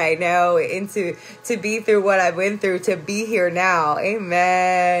know what I know and to be through what I've been through, to be here now.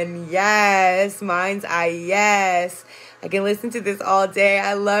 Amen. Yes. Mind's eye. Yes. I can listen to this all day.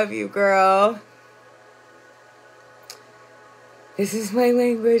 I love you, girl. This is my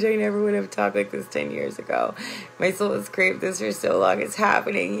language. I never would have talked like this 10 years ago. My soul has craved this for so long. It's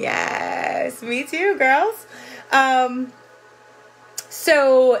happening. Yes. Me too, girls.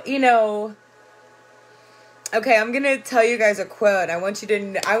 Okay, I'm going to tell you guys a quote. I want you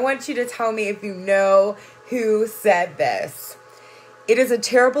to tell me if you know who said this. It is a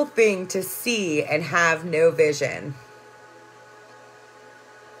terrible thing to see and have no vision.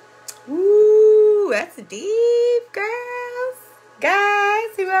 Ooh, that's deep, girls.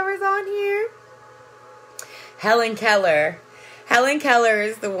 Guys, whoever's on here. Helen Keller. Helen Keller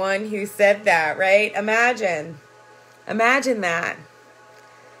is the one who said that, right? Imagine that.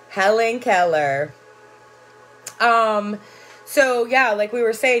 Helen Keller. So yeah, like we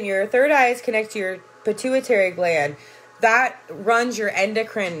were saying, your third eye is connected to your pituitary gland. That runs your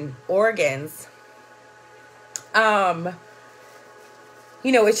endocrine organs.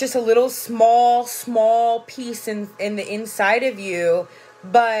 It's just a little small piece in the inside of you,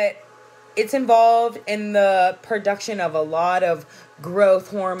 but it's involved in the production of a lot of growth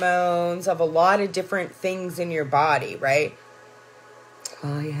hormones, of a lot of different things in your body, right?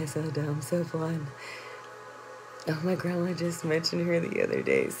 Oh, yeah, so dumb, so fun. Oh, my grandma just mentioned her the other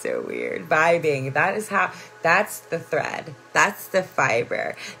day. So weird. Vibing. That's the thread. That's the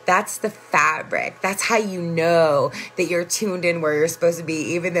fiber. That's the fabric. That's how you know that you're tuned in where you're supposed to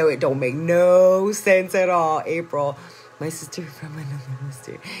be, even though it don't make no sense at all. April, my sister from another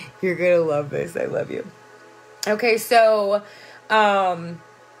sister. You're going to love this. I love you. Okay, so the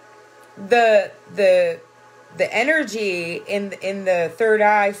energy in the third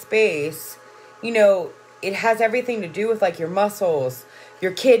eye space, it has everything to do with like your muscles,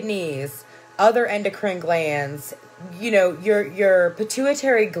 your kidneys, other endocrine glands. Your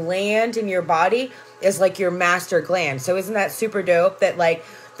pituitary gland in your body is like your master gland. So isn't that super dope that like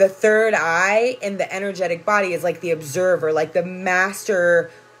the third eye in the energetic body is like the observer, like the master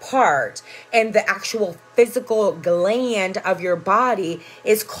part, and the actual physical gland of your body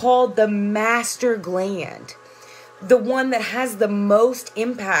is called the master gland. The one that has the most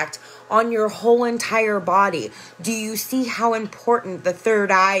impact on your whole entire body. Do you see how important the third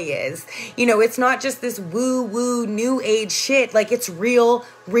eye is? It's not just this woo-woo new age shit. Like, it's real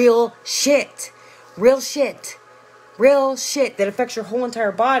shit. Real shit that affects your whole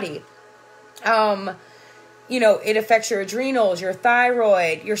entire body. It affects your adrenals, your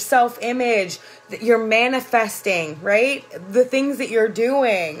thyroid, your self-image, your manifesting, right? The things that you're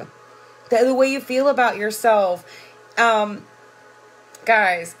doing, the way you feel about yourself.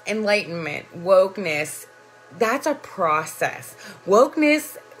 Guys, enlightenment, wokeness, that's a process.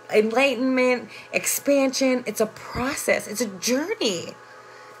 Wokeness, enlightenment, expansion, it's a process. It's a journey.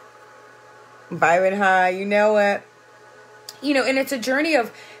 Vibing high, you know it. You know, and it's a journey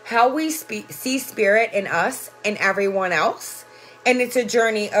of how we see spirit in us and everyone else. And it's a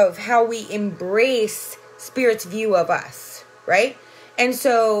journey of how we embrace spirit's view of us, right? And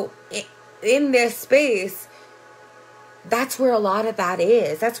so in this space, that's where a lot of that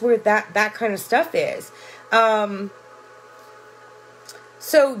is. That's where that kind of stuff is.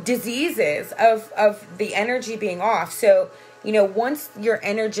 So diseases of the energy being off. So, you know, once your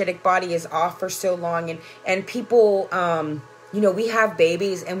energetic body is off for so long and people, you know, we have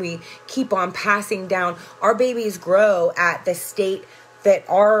babies and we keep on passing down. Our babies grow at the state that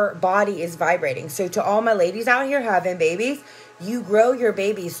our body is vibrating. So to all my ladies out here having babies, you grow your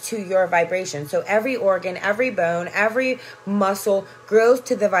babies to your vibration. So every organ, every bone, every muscle grows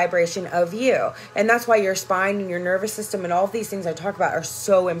to the vibration of you. And that's why your spine and your nervous system and all of these things I talk about are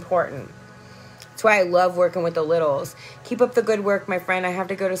so important. That's why I love working with the littles. Keep up the good work, my friend. I have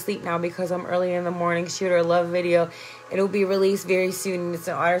to go to sleep now because I'm early in the morning. Shoot our love video. It'll be released very soon. It's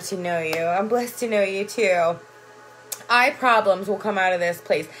an honor to know you. I'm blessed to know you too. Eye problems will come out of this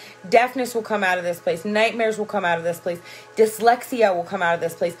place. Deafness will come out of this place. Nightmares will come out of this place. Dyslexia will come out of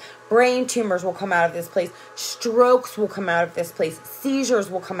this place. Brain tumors will come out of this place. Strokes will come out of this place. Seizures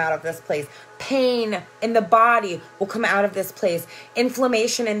will come out of this place. Pain in the body will come out of this place.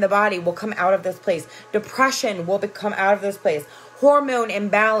 Inflammation in the body will come out of this place. Depression will come out of this place. Hormone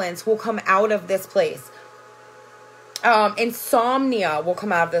imbalance will come out of this place. Insomnia will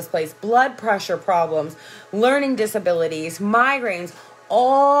come out of this place. Blood pressure problems, learning disabilities, migraines,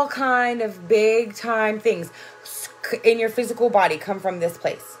 all kind of big time things in your physical body come from this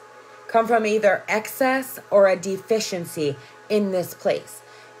place. Come from either excess or a deficiency in this place.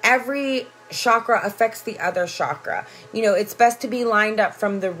 Every chakra affects the other chakra. You know, it's best to be lined up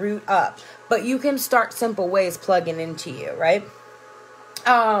from the root up, but you can start simple ways plugging into you, right?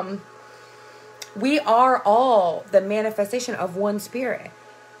 We are all the manifestation of one spirit.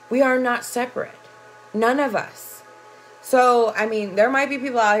 We are not separate. None of us. So, I mean, there might be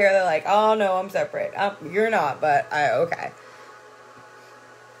people out here that are like, oh no, I'm separate. You're not, but okay.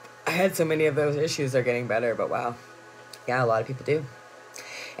 I had so many of those issues. They're getting better, but wow. Yeah, a lot of people do.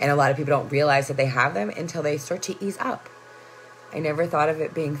 And a lot of people don't realize that they have them until they start to ease up. I never thought of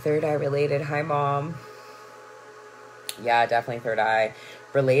it being third eye related. Hi, Mom. Yeah, definitely third eye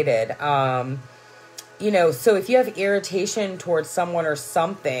related. You know, so if you have irritation towards someone or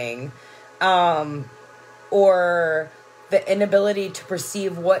something, or the inability to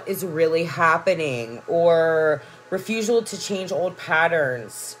perceive what is really happening, or refusal to change old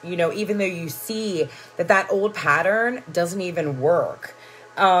patterns, you know, even though you see that old pattern doesn't even work,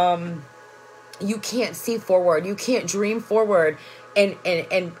 you can't see forward, you can't dream forward and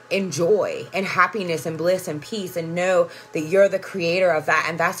enjoy and happiness and bliss and peace and know that you're the creator of that,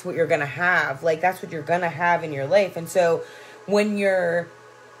 and that's what you're gonna have. Like, that's what you're gonna have in your life. And so when your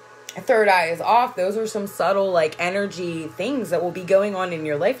third eye is off, those are some subtle like energy things that will be going on in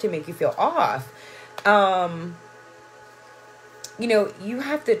your life to make you feel off. You know, you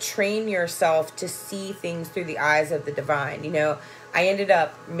have to train yourself to see things through the eyes of the divine. You know, I ended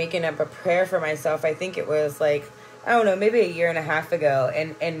up making up a prayer for myself. I think it was like, I don't know, maybe a year and a half ago.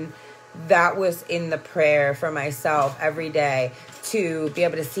 And that was in the prayer for myself every day, to be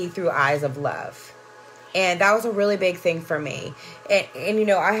able to see through eyes of love. And that was a really big thing for me. And you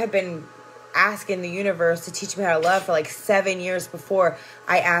know, I have been asking the universe to teach me how to love for like 7 years before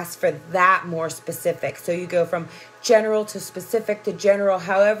I asked for that more specific. So you go from general to specific to general,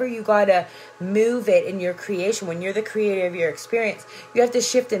 however you gotta move it in your creation. When you're the creator of your experience, you have to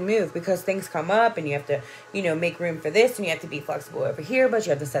shift and move because things come up and you have to, you know, make room for this, and you have to be flexible over here, but you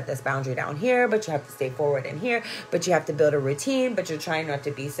have to set this boundary down here, but you have to stay forward in here, but you have to build a routine, but you're trying not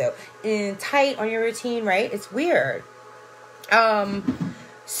to be so tight on your routine, right? It's weird.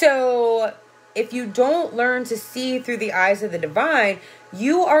 So if you don't learn to see through the eyes of the divine,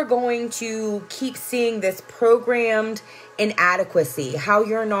 you are going to keep seeing this programmed inadequacy, how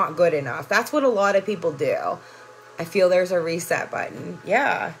you're not good enough. That's what a lot of people do. I feel there's a reset button.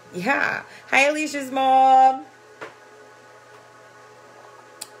 Yeah. Hi, Alicia's mom.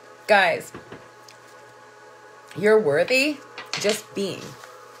 Guys, you're worthy just being.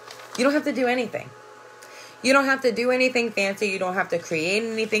 You don't have to do anything. You don't have to do anything fancy. You don't have to create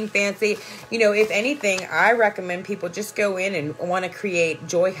anything fancy. You know, if anything, I recommend people just go in and want to create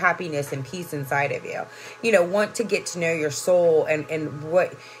joy, happiness, and peace inside of you. You know, want to get to know your soul and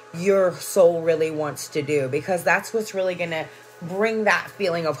what your soul really wants to do, because that's what's really going to bring that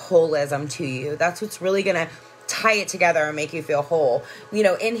feeling of holism to you. That's what's really going to tie it together and make you feel whole. You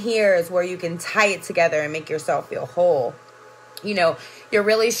know, in here is where you can tie it together and make yourself feel whole. You know, you're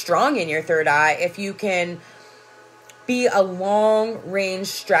really strong in your third eye if you can be a long-range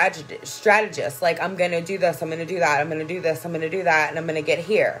strategist. Like, I'm going to do this, I'm going to do that, I'm going to do this, I'm going to do that, and I'm going to get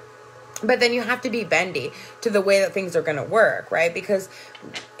here. But then you have to be bendy to the way that things are going to work, right? Because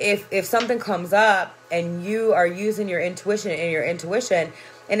if something comes up and you are using your intuition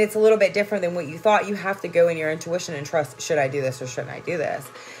and it's a little bit different than what you thought, you have to go in your intuition and trust, should I do this or shouldn't I do this?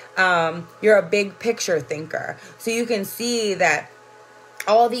 You're a big picture thinker. So you can see that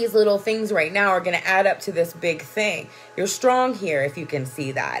all these little things right now are going to add up to this big thing. You're strong here if you can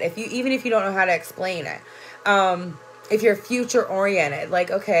see that. Even if you don't know how to explain it. If you're future oriented,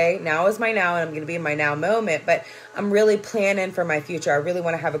 like, okay, now is my now and I'm going to be in my now moment, but I'm really planning for my future. I really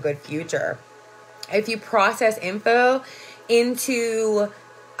want to have a good future. If you process info into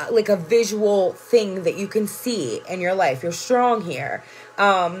like a visual thing that you can see in your life, you're strong here.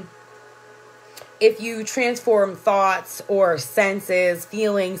 If you transform thoughts or senses,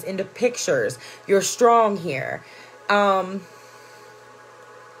 feelings into pictures, you're strong here. You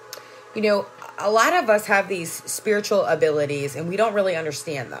know, a lot of us have these spiritual abilities and we don't really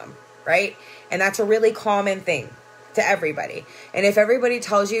understand them, right? And that's a really common thing to everybody. And if everybody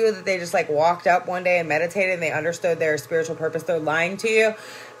tells you that they just like walked up one day and meditated and they understood their spiritual purpose, they're lying to you.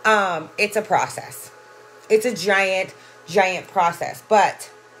 It's a process. It's a giant, giant process. But,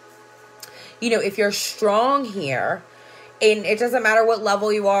 you know, if you're strong here, and it doesn't matter what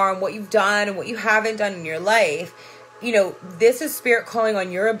level you are and what you've done and what you haven't done in your life, you know, this is spirit calling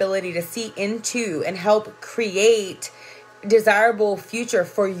on your ability to see into and help create desirable future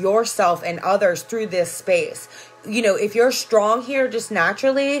for yourself and others through this space. You know, if you're strong here just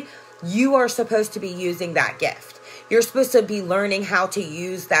naturally, you are supposed to be using that gift. You're supposed to be learning how to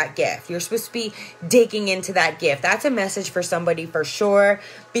use that gift. You're supposed to be digging into that gift. That's a message for somebody for sure,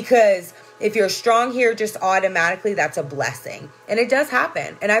 because if you're strong here, just automatically, that's a blessing. And it does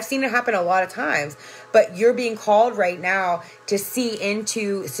happen. And I've seen it happen a lot of times. But you're being called right now to see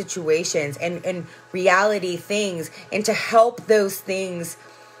into situations and reality things and to help those things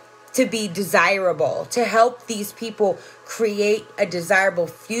to be desirable, to help these people create a desirable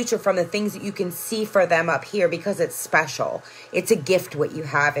future from the things that you can see for them up here, because it's special. It's a gift what you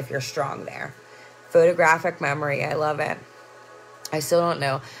have if you're strong there. Photographic memory. I love it. I still don't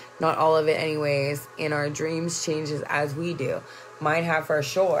know. Not all of it anyways. In our dreams changes as we do. Mine have for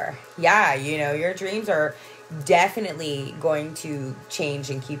sure. Yeah, you know, your dreams are definitely going to change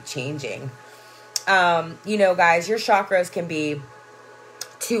and keep changing. You know, guys, your chakras can be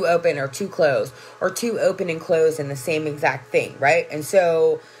too open or too closed, or too open and closed in the same exact thing, right? And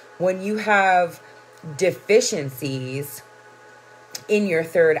so when you have deficiencies in your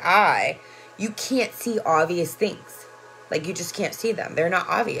third eye, you can't see obvious things. Like, you just can't see them. They're not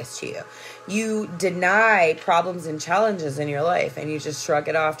obvious to you. You deny problems and challenges in your life and you just shrug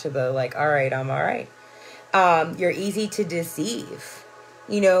it off to the like, all right, I'm all right. You're easy to deceive.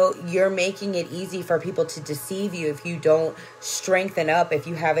 You know, you're making it easy for people to deceive you if you don't strengthen up, if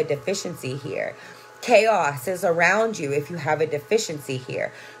you have a deficiency here. Chaos is around you if you have a deficiency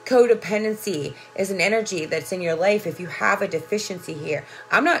here. Codependency is an energy that's in your life if you have a deficiency here.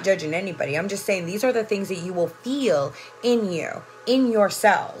 I'm not judging anybody. I'm just saying these are the things that you will feel in you, in your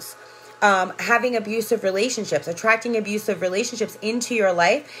cells. Having abusive relationships, attracting abusive relationships into your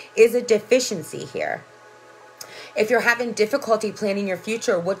life is a deficiency here. If you're having difficulty planning your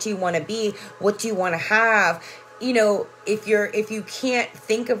future, what do you want to be? What do you want to have? You know, if you can't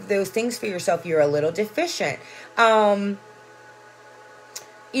think of those things for yourself, you're a little deficient. You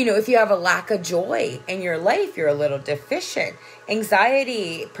know, if you have a lack of joy in your life, you're a little deficient.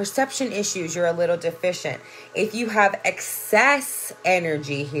 Anxiety, perception issues, you're a little deficient. If you have excess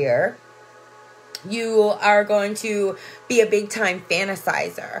energy here, you are going to be a big time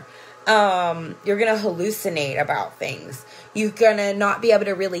fantasizer. You're going to hallucinate about things. You're going to not be able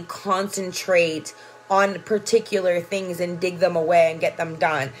to really concentrate on particular things and dig them away and get them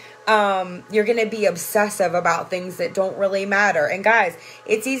done. You're going to be obsessive about things that don't really matter. And guys,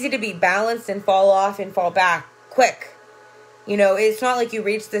 it's easy to be balanced and fall off and fall back quick. You know, it's not like you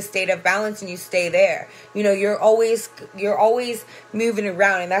reach this state of balance and you stay there. You know, you're always moving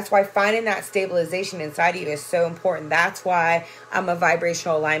around. And that's why finding that stabilization inside of you is so important. That's why I'm a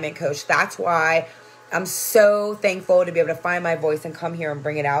vibrational alignment coach. That's why I'm so thankful to be able to find my voice and come here and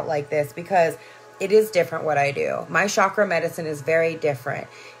bring it out like this, because it is different what I do. My chakra medicine is very different.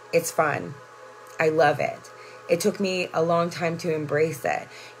 It's fun. I love it. It took me a long time to embrace it.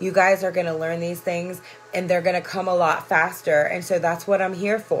 You guys are going to learn these things and they're going to come a lot faster. And so that's what I'm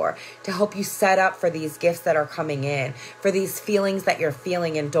here for, to help you set up for these gifts that are coming in, for these feelings that you're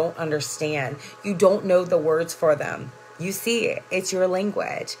feeling and don't understand. You don't know the words for them. You see it. It's your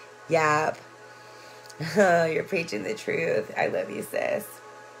language. Yep. You're preaching the truth. I love you, sis.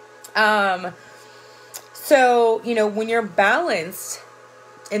 So, you know, when you're balanced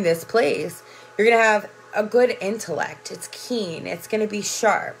in this place, you're going to have a good intellect. It's keen. It's going to be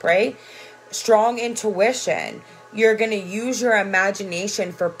sharp, right? Strong intuition. You're going to use your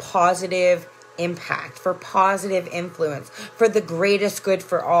imagination for positive impact, for positive influence, for the greatest good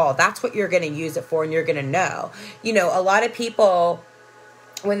for all. That's what you're going to use it for, and you're going to know. You know, a lot of people,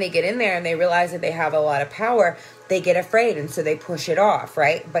 when they get in there and they realize that they have a lot of power, they get afraid, and so they push it off,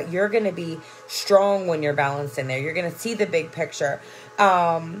 right? But you're going to be strong when you're balanced in there. You're going to see the big picture.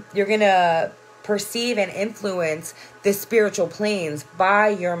 You're going to perceive and influence the spiritual planes by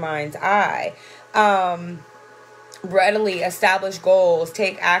your mind's eye. Readily establish goals,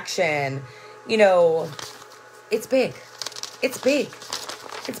 take action. You know, it's big. It's big.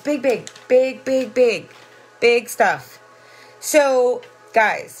 It's big, big, big, big, big, big stuff. So,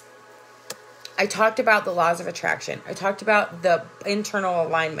 guys, I talked about the laws of attraction. I talked about the internal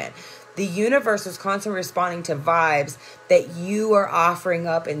alignment. The universe is constantly responding to vibes that you are offering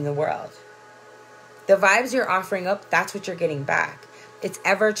up in the world. The vibes you're offering up, that's what you're getting back. It's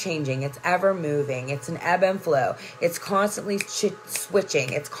ever changing. It's ever moving. It's an ebb and flow. It's constantly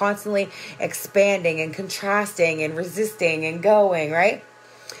switching. It's constantly expanding and contrasting and resisting and going, right?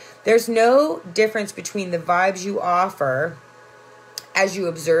 There's no difference between the vibes you offer as you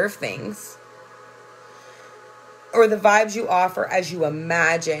observe things or the vibes you offer as you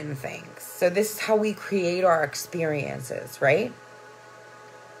imagine things. So this is how we create our experiences, right?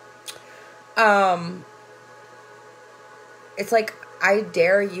 It's like, I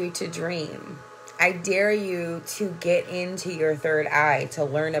dare you to dream. I dare you to get into your third eye, to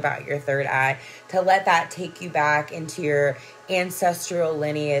learn about your third eye, to let that take you back into your ancestral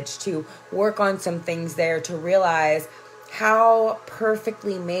lineage, to work on some things there, to realize how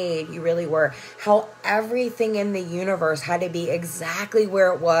perfectly made you really were, how everything in the universe had to be exactly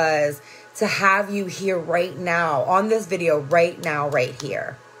where it was to have you here right now, on this video right now, right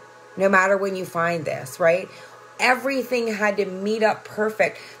here. No matter when you find this, right? Everything had to meet up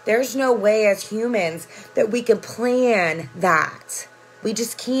perfect. There's no way as humans that we can plan that. We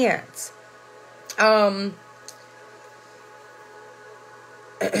just can't. The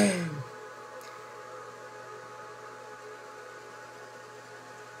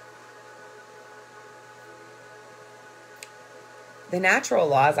natural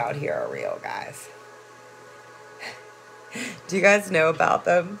laws out here are real, guys. Do you guys know about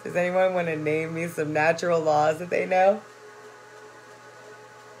them? Does anyone want to name me some natural laws that they know?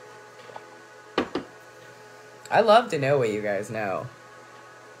 I love to know what you guys know.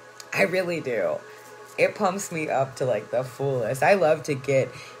 I really do. It pumps me up to like the fullest. I love to get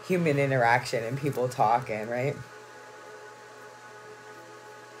human interaction and people talking, right?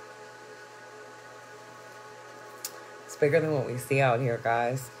 It's bigger than what we see out here,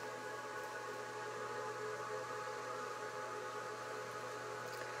 guys.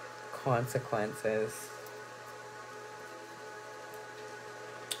 Consequences.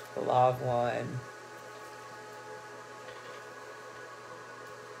 The law of one.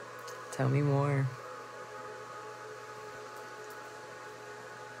 Tell me more.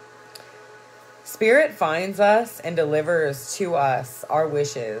 Spirit finds us and delivers to us our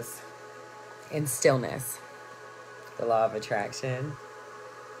wishes in stillness. The law of attraction.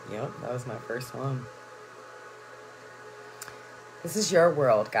 Yep, that was my first one. This is your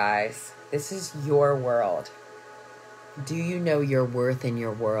world, guys. This is your world. Do you know your worth in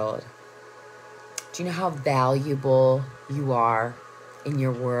your world? Do you know how valuable you are in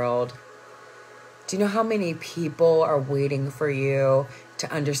your world? Do you know how many people are waiting for you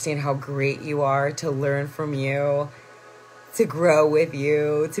to understand how great you are, to learn from you, to grow with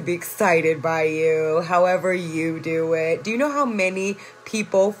you, to be excited by you, however you do it? Do you know how many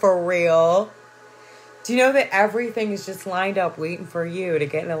people for real? Do you know that everything is just lined up waiting for you to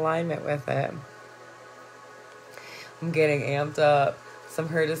get in alignment with it? I'm getting amped up. Some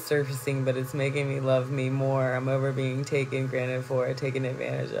hurt is surfacing, but it's making me love me more. I'm over being taken granted for, taken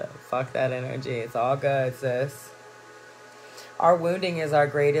advantage of. Fuck that energy. It's all good, sis. Our wounding is our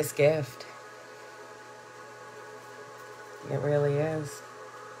greatest gift. It really is.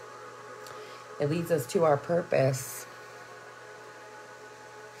 It leads us to our purpose.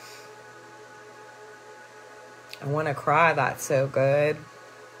 I want to cry. That's so good.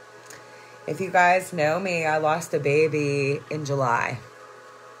 If you guys know me, I lost a baby in July.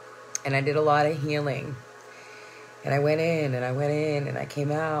 And I did a lot of healing. And I went in and I went in and I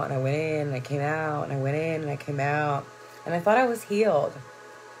came out and I went in and I came out and I went in and I came out. And I thought I was healed.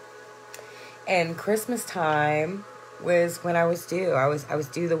 And Christmas time was when I was due. I was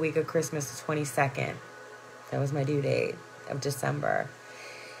due the week of Christmas, the 22nd. That was my due date of December.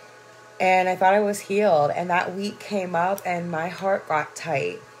 And I thought I was healed. And that week came up and my heart got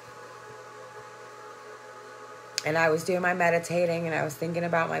tight. And I was doing my meditating and I was thinking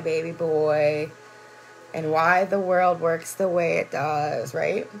about my baby boy and why the world works the way it does,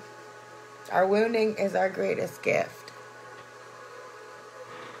 right? Our wounding is our greatest gift.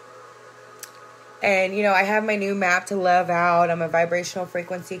 And, you know, I have my new map to love out. I'm a vibrational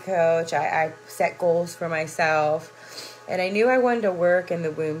frequency coach. I set goals for myself. And I knew I wanted to work in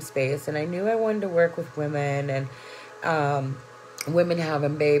the womb space. And I knew I wanted to work with women and women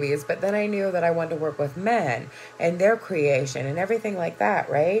having babies. But then I knew that I wanted to work with men and their creation and everything like that,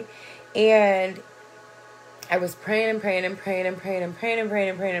 right? And I was praying and praying and praying and praying and praying and praying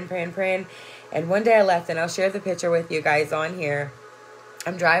and praying and praying and praying. And one day I left, and I'll share the picture with you guys on here.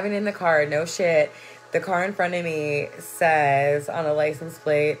 I'm driving in the car, no shit. The car in front of me says on a license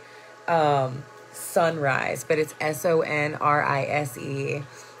plate, Sunrise, but it's SONRISE.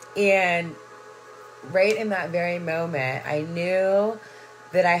 And right in that very moment, I knew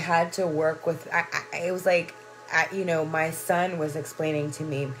that I had to work with, it was like, you know, my son was explaining to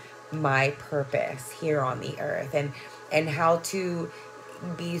me my purpose here on the earth and how to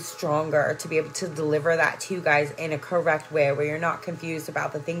be stronger, to be able to deliver that to you guys in a correct way where you're not confused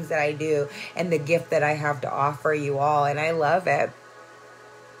about the things that I do and the gift that I have to offer you all. And I love it.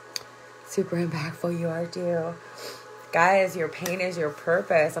 Super impactful you are too. Guys, your pain is your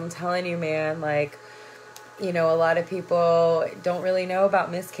purpose. I'm telling you, man, like, you know, a lot of people don't really know about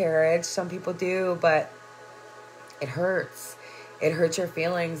miscarriage. Some people do, but it hurts. It hurts your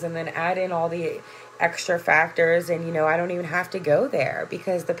feelings. And then add in all the extra factors, and you know, I don't even have to go there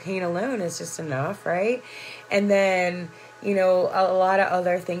because the pain alone is just enough, right? And then, you know, a lot of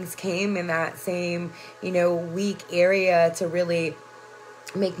other things came in that same, you know, weak area to really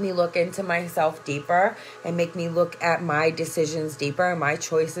make me look into myself deeper and make me look at my decisions deeper and my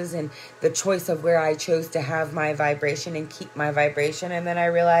choices and the choice of where I chose to have my vibration and keep my vibration. And then I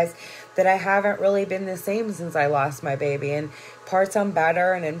realized that I haven't really been the same since I lost my baby. And parts I'm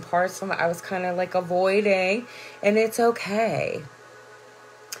better, and in parts I was kind of like avoiding, and it's okay.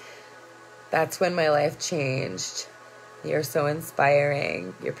 That's when my life changed. You're so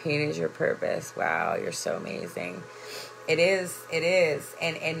inspiring. Your pain is your purpose. Wow, you're so amazing. It is.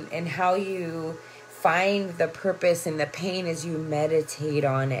 And how you find the purpose in the pain is you meditate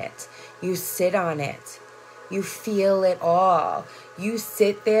on it. You sit on it. You feel it all. You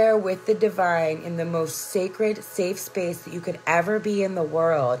sit there with the divine in the most sacred, safe space that you could ever be in the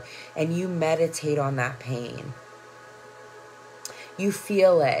world, and you meditate on that pain. You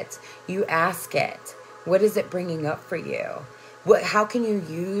feel it. You ask it. What is it bringing up for you? How can you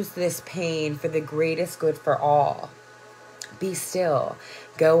use this pain for the greatest good for all? Be still.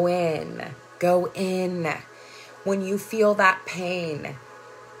 Go in. Go in. When you feel that pain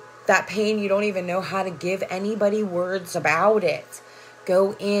you don't even know how to give anybody words about it.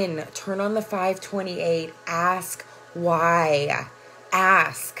 Go in. Turn on the 528. Ask why.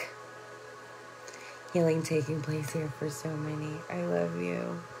 Ask. Healing taking place here for so many. I love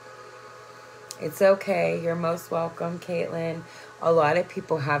you. It's okay. You're most welcome, Caitlin. A lot of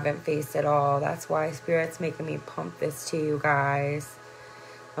people haven't faced it all. That's why Spirit's making me pump this to you guys.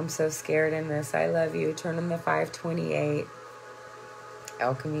 I'm so scared in this. I love you. Turn on the 528.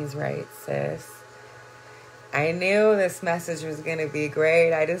 Alchemy's right, sis. I knew this message was going to be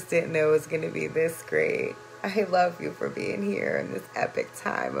great. I just didn't know it was going to be this great. I love you for being here in this epic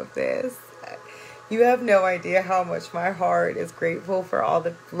time of this. You have no idea how much my heart is grateful for all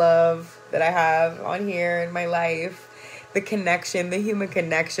the love that I have on here in my life. The connection, the human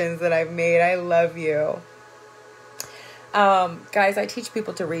connections that I've made. I love you. Guys, I teach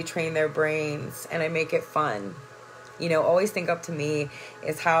people to retrain their brains, and I make it fun. You know, always think up to me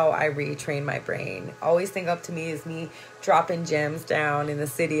is how I retrain my brain. Always think up to me is me dropping gems down in the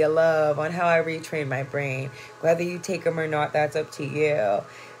city of love on how I retrain my brain. Whether you take them or not, that's up to you.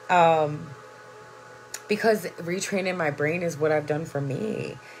 Because retraining my brain is what I've done for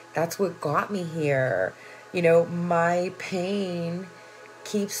me. That's what got me here. You know, my pain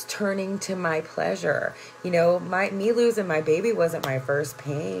keeps turning to my pleasure. Me losing my baby wasn't my first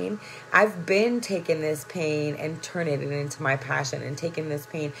pain. I've been taking this pain and turning it into my passion, and taking this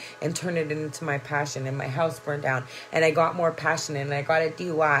pain and turning it into my passion. And my house burned down, and I got more passionate, and I got a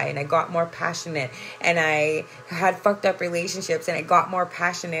DUI, and I got more passionate, and I had fucked up relationships, and I got more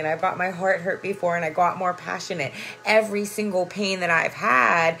passionate. I got my heart hurt before, and I got more passionate. Every single pain that I've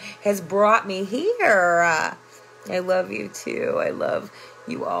had has brought me here. I love you too. I love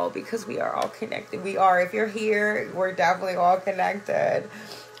you all, because we are all connected. We are. If you're here, we're definitely all connected.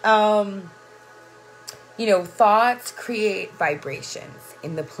 Thoughts create vibrations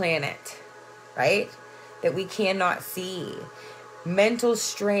in the planet, right? That we cannot see. Mental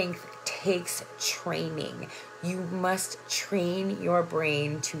strength takes training. You must train your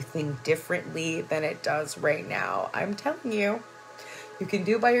brain to think differently than it does right now. I'm telling you. You can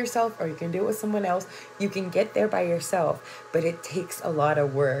do it by yourself, or you can do it with someone else. You can get there by yourself, but it takes a lot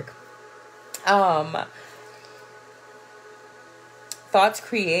of work. Thoughts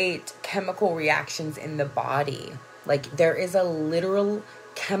create chemical reactions in the body. Like, there is a literal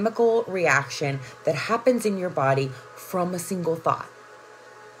chemical reaction that happens in your body from a single thought.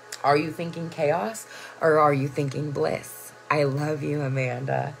 Are you thinking chaos, or are you thinking bliss? I love you,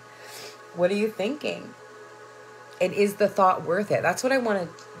 Amanda. What are you thinking? And is the thought worth it? That's what I want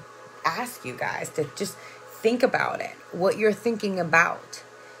to ask you guys, to just think about it. What you're thinking about.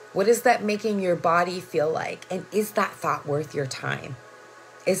 What is that making your body feel like? And is that thought worth your time?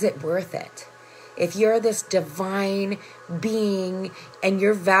 Is it worth it? If you're this divine being and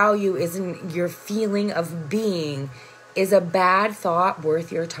your value is in your feeling of being, is a bad thought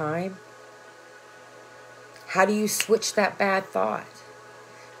worth your time? How do you switch that bad thought?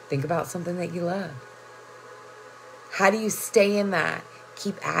 Think about something that you love. How do you stay in that?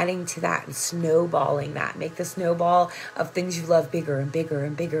 Keep adding to that and snowballing that. Make the snowball of things you love bigger and bigger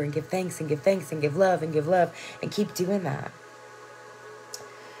and bigger, and give thanks and give thanks and give love and keep doing that.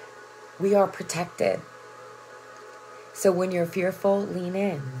 We are protected. So when you're fearful, lean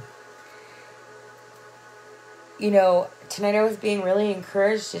in. Tonight I was being really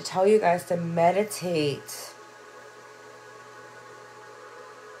encouraged to tell you guys to meditate.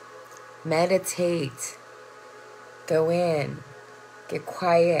 Meditate. Go in, get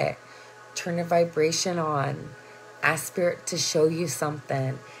quiet, turn a vibration on, ask Spirit to show you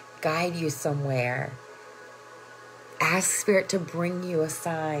something, guide you somewhere. Ask Spirit to bring you a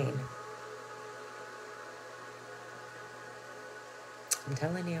sign. I'm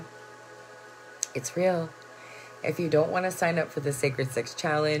telling you, it's real. If you don't want to sign up for the Sacred 6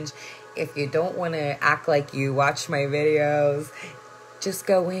 Challenge, if you don't want to act like you watch my videos, just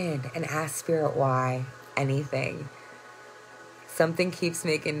go in and ask Spirit why. Anything. Something keeps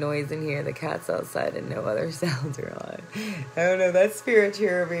making noise in here. The cat's outside and no other sounds are on. I don't know. That's Spirit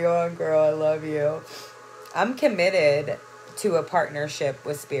cheering me on, girl. I love you. I'm committed to a partnership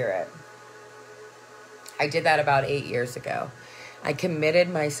with Spirit. I did that about 8 years ago. I committed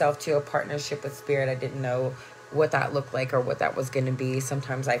myself to a partnership with Spirit. I didn't know what that looked like or what that was going to be.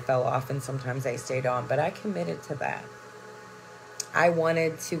 Sometimes I fell off and sometimes I stayed on, but I committed to that. I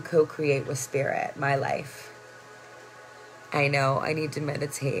wanted to co-create with Spirit my life. I know I need to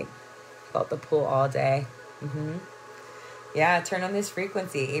meditate. Felt the pull all day. Yeah, turn on this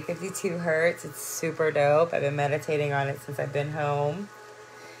frequency, 852 hertz. It's super dope. I've been meditating on it since I've been home.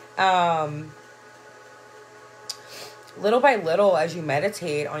 Little by little, as you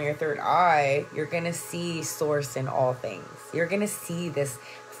meditate on your third eye, you're going to see source in all things. You're going to see this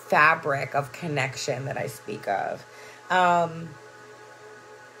fabric of connection that I speak of.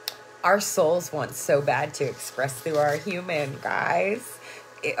 Our souls want so bad to express through our human, guys.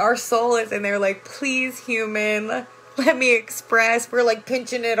 Our soul is in there like, please, human, let me express. We're like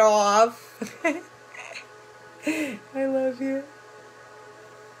pinching it off. I love you.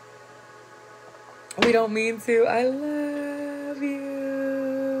 We don't mean to. I love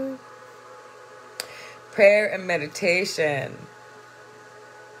you. Prayer and meditation.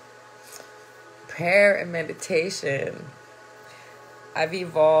 Prayer and meditation. I've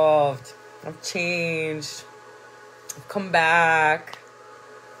evolved. I've changed. I've come back.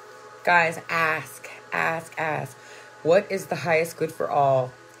 Guys, ask. What is the highest good for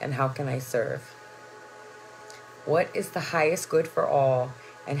all, and how can I serve? What is the highest good for all,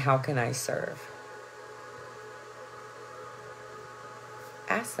 and how can I serve?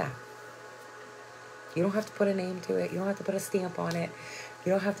 Ask that. You don't have to put a name to it. You don't have to put a stamp on it.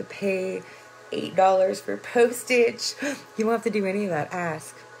 You don't have to pay $8 for postage. You don't have to do any of that.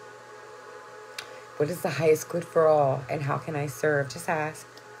 Ask. What is the highest good for all, and how can I serve? Just ask.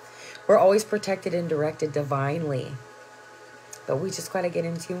 We're always protected and directed divinely. But we just got to get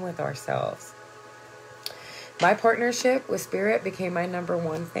in tune with ourselves. My partnership with spirit became my number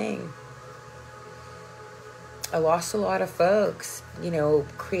one thing. I lost a lot of folks,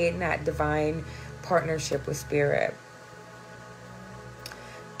 creating that divine partnership with spirit.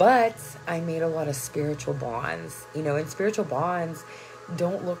 But I made a lot of spiritual bonds, and spiritual bonds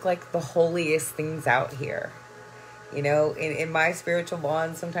don't look like the holiest things out here. In my spiritual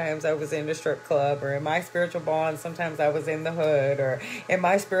bonds, sometimes I was in a strip club, or in my spiritual bonds, sometimes I was in the hood, or in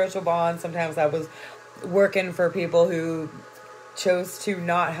my spiritual bonds, sometimes I was working for people who chose to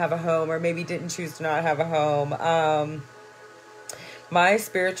not have a home, or maybe didn't choose to not have a home. My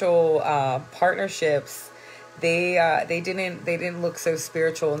spiritual partnerships, they didn't look so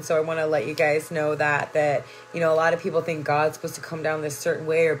spiritual. And so I want to let you guys know that a lot of people think God's supposed to come down this certain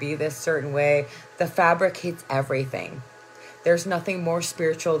way or be this certain way. The fabric hits everything. There's nothing more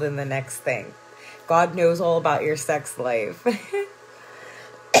spiritual than the next thing. God knows all about your sex life.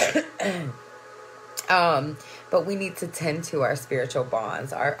 But we need to tend to our spiritual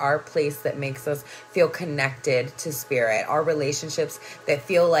bonds, our place that makes us feel connected to spirit, our relationships that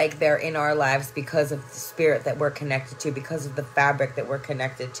feel like they're in our lives because of the spirit that we're connected to, because of the fabric that we're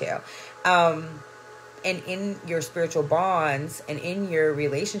connected to. And in your spiritual bonds and in your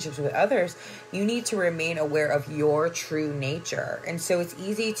relationships with others, you need to remain aware of your true nature. And so it's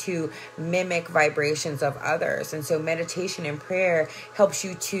easy to mimic vibrations of others. And so meditation and prayer helps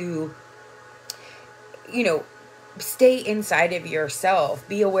you to stay inside of yourself.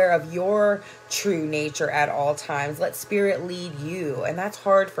 Be aware of your true nature at all times. Let spirit lead you. And that's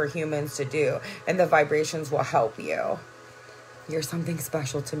hard for humans to do. And the vibrations will help you. You're something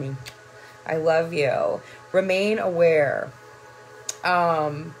special to me. I love you. Remain aware.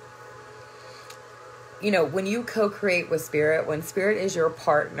 When you co-create with spirit, when spirit is your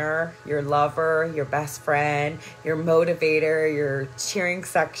partner, your lover, your best friend, your motivator, your cheering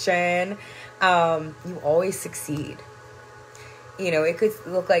section, you always succeed. It could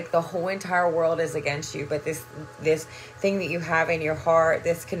look like the whole entire world is against you, but this thing that you have in your heart,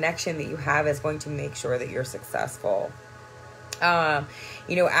 this connection that you have, is going to make sure that you're successful.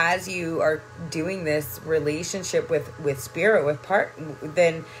 As you are doing this relationship with spirit,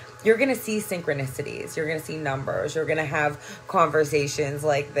 then you're going to see synchronicities. You're going to see numbers. You're going to have conversations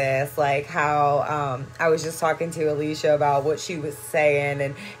like this, like how I was just talking to Alicia about what she was saying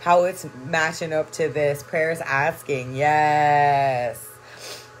and how it's matching up to this. Prayers asking. Yes.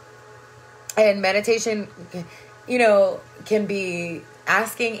 And meditation, can be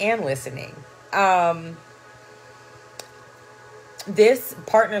asking and listening. This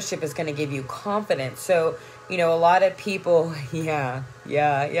partnership is going to give you confidence. So, a lot of people, yeah.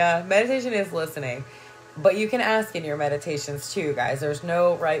 Meditation is listening. But you can ask in your meditations too, guys. There's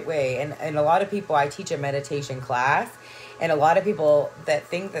no right way. And a lot of people, I teach a meditation class. And a lot of people that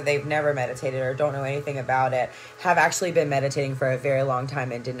think that they've never meditated or don't know anything about it have actually been meditating for a very long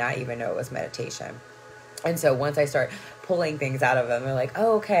time and did not even know it was meditation. And so once I start pulling things out of them, they're like,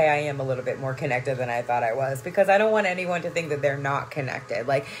 oh, okay, I am a little bit more connected than I thought I was, because I don't want anyone to think that they're not connected.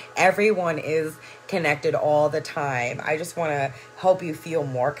 Like, everyone is connected all the time. I just want to help you feel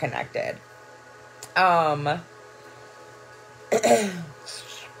more connected.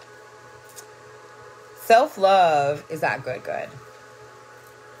 Self-love is that good.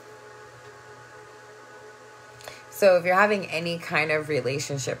 So if you're having any kind of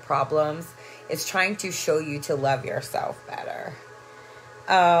relationship problems, it's trying to show you to love yourself better.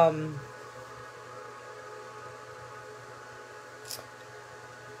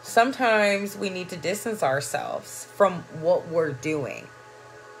 Sometimes we need to distance ourselves from what we're doing.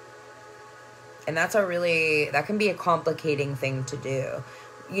 And that can be a complicating thing to do.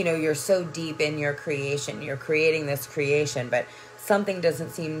 You're so deep in your creation. You're creating this creation, but something doesn't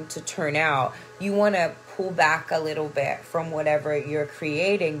seem to turn out. You want to pull back a little bit from whatever you're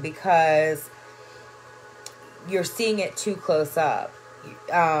creating because you're seeing it too close up.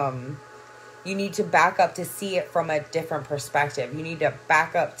 You need to back up to see it from a different perspective. You need to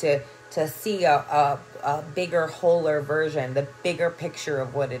back up to see a bigger, wholer version, the bigger picture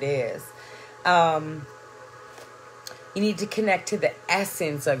of what it is. You need to connect to the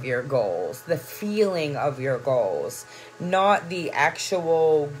essence of your goals, the feeling of your goals, not the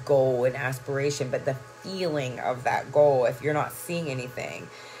actual goal and aspiration, but the feeling of that goal if you're not seeing anything.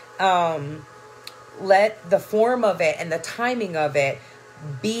 Let the form of it and the timing of it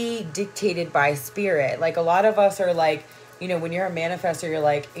be dictated by spirit. Like, a lot of us are like, when you're a manifestor, you're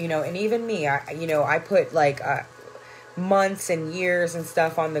like, and even me, I put like months and years and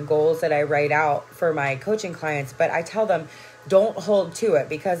stuff on the goals that I write out for my coaching clients. But I tell them, don't hold to it,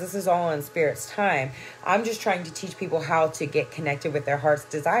 because this is all in Spirit's time. I'm just trying to teach people how to get connected with their heart's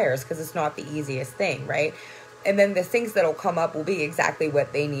desires, because it's not the easiest thing, right? And then the things that'll come up will be exactly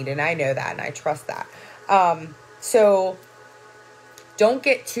what they need. And I know that, and I trust that. So don't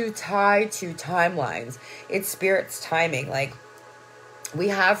get too tied to timelines. It's Spirit's timing. Like, we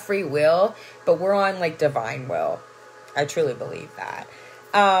have free will, but we're on like divine will. I truly believe that.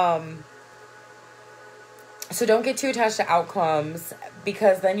 So don't get too attached to outcomes,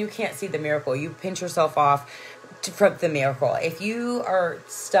 because then you can't see the miracle. You pinch yourself off from the miracle. If you are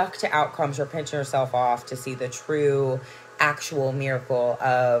stuck to outcomes, you're pinching yourself off to see the true, actual miracle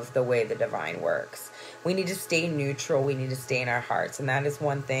of the way the divine works. We need to stay neutral. We need to stay in our hearts. And that is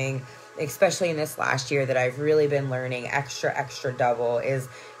one thing, especially in this last year, that I've really been learning extra double is,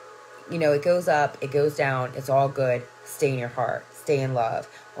 you know, it goes up, it goes down. It's all good. Stay in your heart. Stay in love.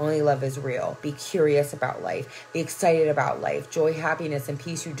 Only love is real. Be curious about life. Be excited about life. Joy, happiness, and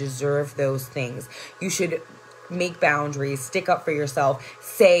peace. You deserve those things. You should make boundaries, stick up for yourself,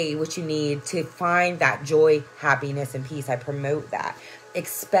 say what you need to find that joy, happiness, and peace. I promote that.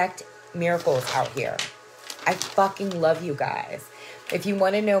 Expect miracles out here. I fucking love you guys. If you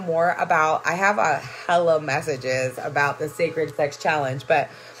want to know more about, I have a hella messages about the Sacred Sex Challenge, but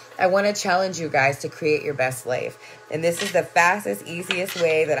I want to challenge you guys to create your best life. And this is the fastest, easiest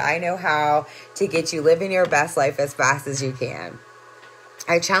way that I know how to get you living your best life as fast as you can.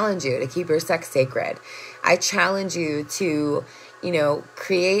 I challenge you to keep your sex sacred. I challenge you to, you know,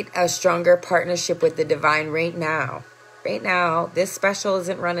 create a stronger partnership with the divine right now. Right now. This special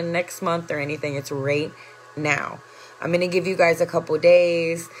isn't running next month or anything. It's right now. I'm going to give you guys a couple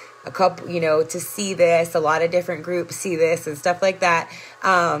days, you know, to see this. A lot of different groups see this and stuff like that.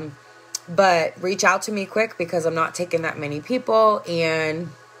 But reach out to me quick, because I'm not taking that many people, and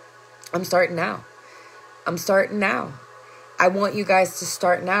I'm starting now. I want you guys to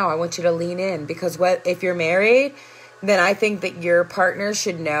start now. I want you to lean in, because if you're married, then I think that your partner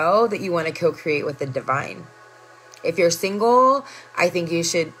should know that you want to co-create with the divine. If you're single, I think you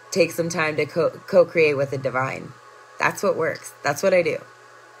should take some time to co-create with the divine. That's what works. That's what I do.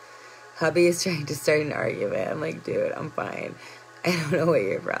 Hubby is trying to start an argument. I'm like, dude, I'm fine. I don't know what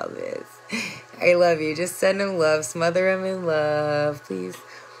your problem is. I love you. Just send him love. Smother him in love. Please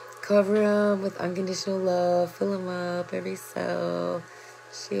cover him with unconditional love. Fill him up every cell.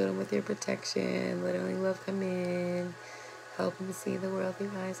 Shield him with your protection. Let only love come in. Help him see the world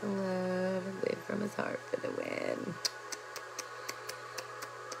through eyes of love, and live from his heart for the win.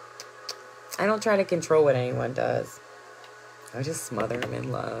 I don't try to control what anyone does. I just smother him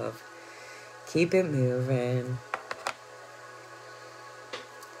in love. Keep it moving.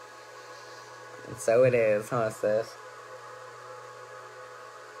 And so it is, huh, sis?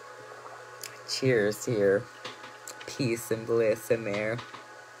 Cheers to your peace and bliss in there.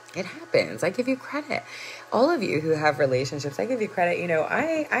 It happens. I give you credit. All of you who have relationships, I give you credit. You know,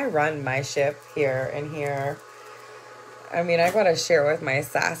 I run my ship here and here. I mean, I got to share with my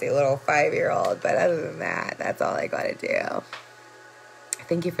sassy little 5-year-old, but other than that, that's all I got to do.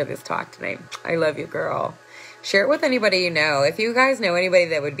 Thank you for this talk tonight. I love you, girl. Share it with anybody you know. If you guys know anybody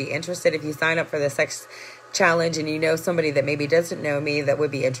that would be interested, if you sign up for the sex challenge and you know somebody that maybe doesn't know me that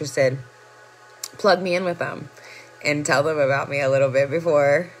would be interested, plug me in with them and tell them about me a little bit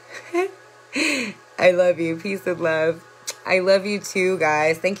before. I love you. Peace and love. I love you too,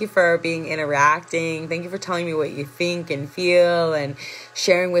 guys. Thank you for interacting. Thank you for telling me what you think and feel and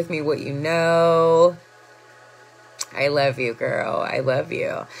sharing with me what you know. I love you, girl. I love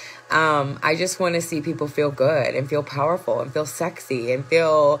you. I just want to see people feel good and feel powerful and feel sexy and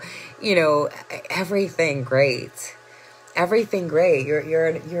feel, you know, everything great. Everything great. You're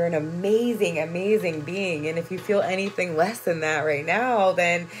an amazing, amazing being. And if you feel anything less than that right now,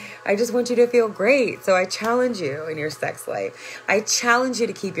 then I just want you to feel great. So I challenge you in your sex life. I challenge you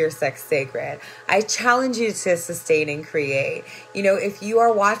to keep your sex sacred. I challenge you to sustain and create. You know, if you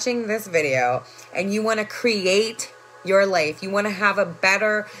are watching this video and you want to create your life, you want to have a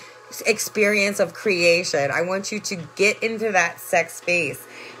better experience of creation, I want you to get into that sex space.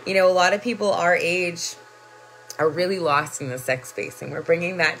 You know, a lot of people our age are really lost in the sex space, and we're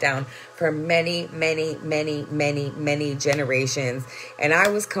bringing that down for many, many, many, many, many generations. And I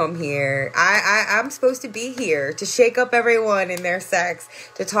was come here. I'm supposed to be here to shake up everyone in their sex,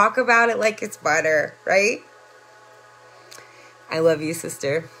 to talk about it like it's butter, right? I love you,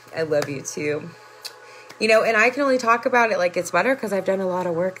 sister. I love you too. You know, and I can only talk about it like it's butter because I've done a lot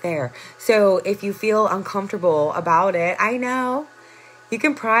of work there. So if you feel uncomfortable about it, I know. You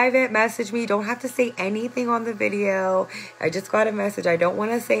can private message me. You don't have to say anything on the video. I just got a message. I don't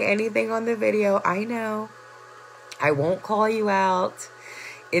want to say anything on the video. I know. I won't call you out.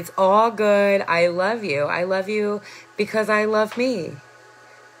 It's all good. I love you. I love you because I love me.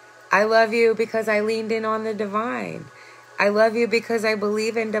 I love you because I leaned in on the divine. I love you because I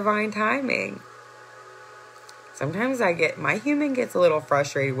believe in divine timing. Sometimes my human gets a little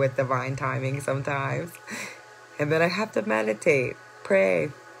frustrated with divine timing sometimes. And then I have to meditate,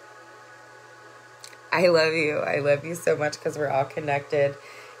 pray. I love you. I love you so much because we're all connected.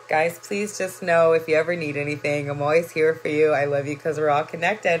 Guys, please just know if you ever need anything, I'm always here for you. I love you because we're all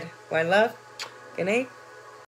connected. One love. Good night.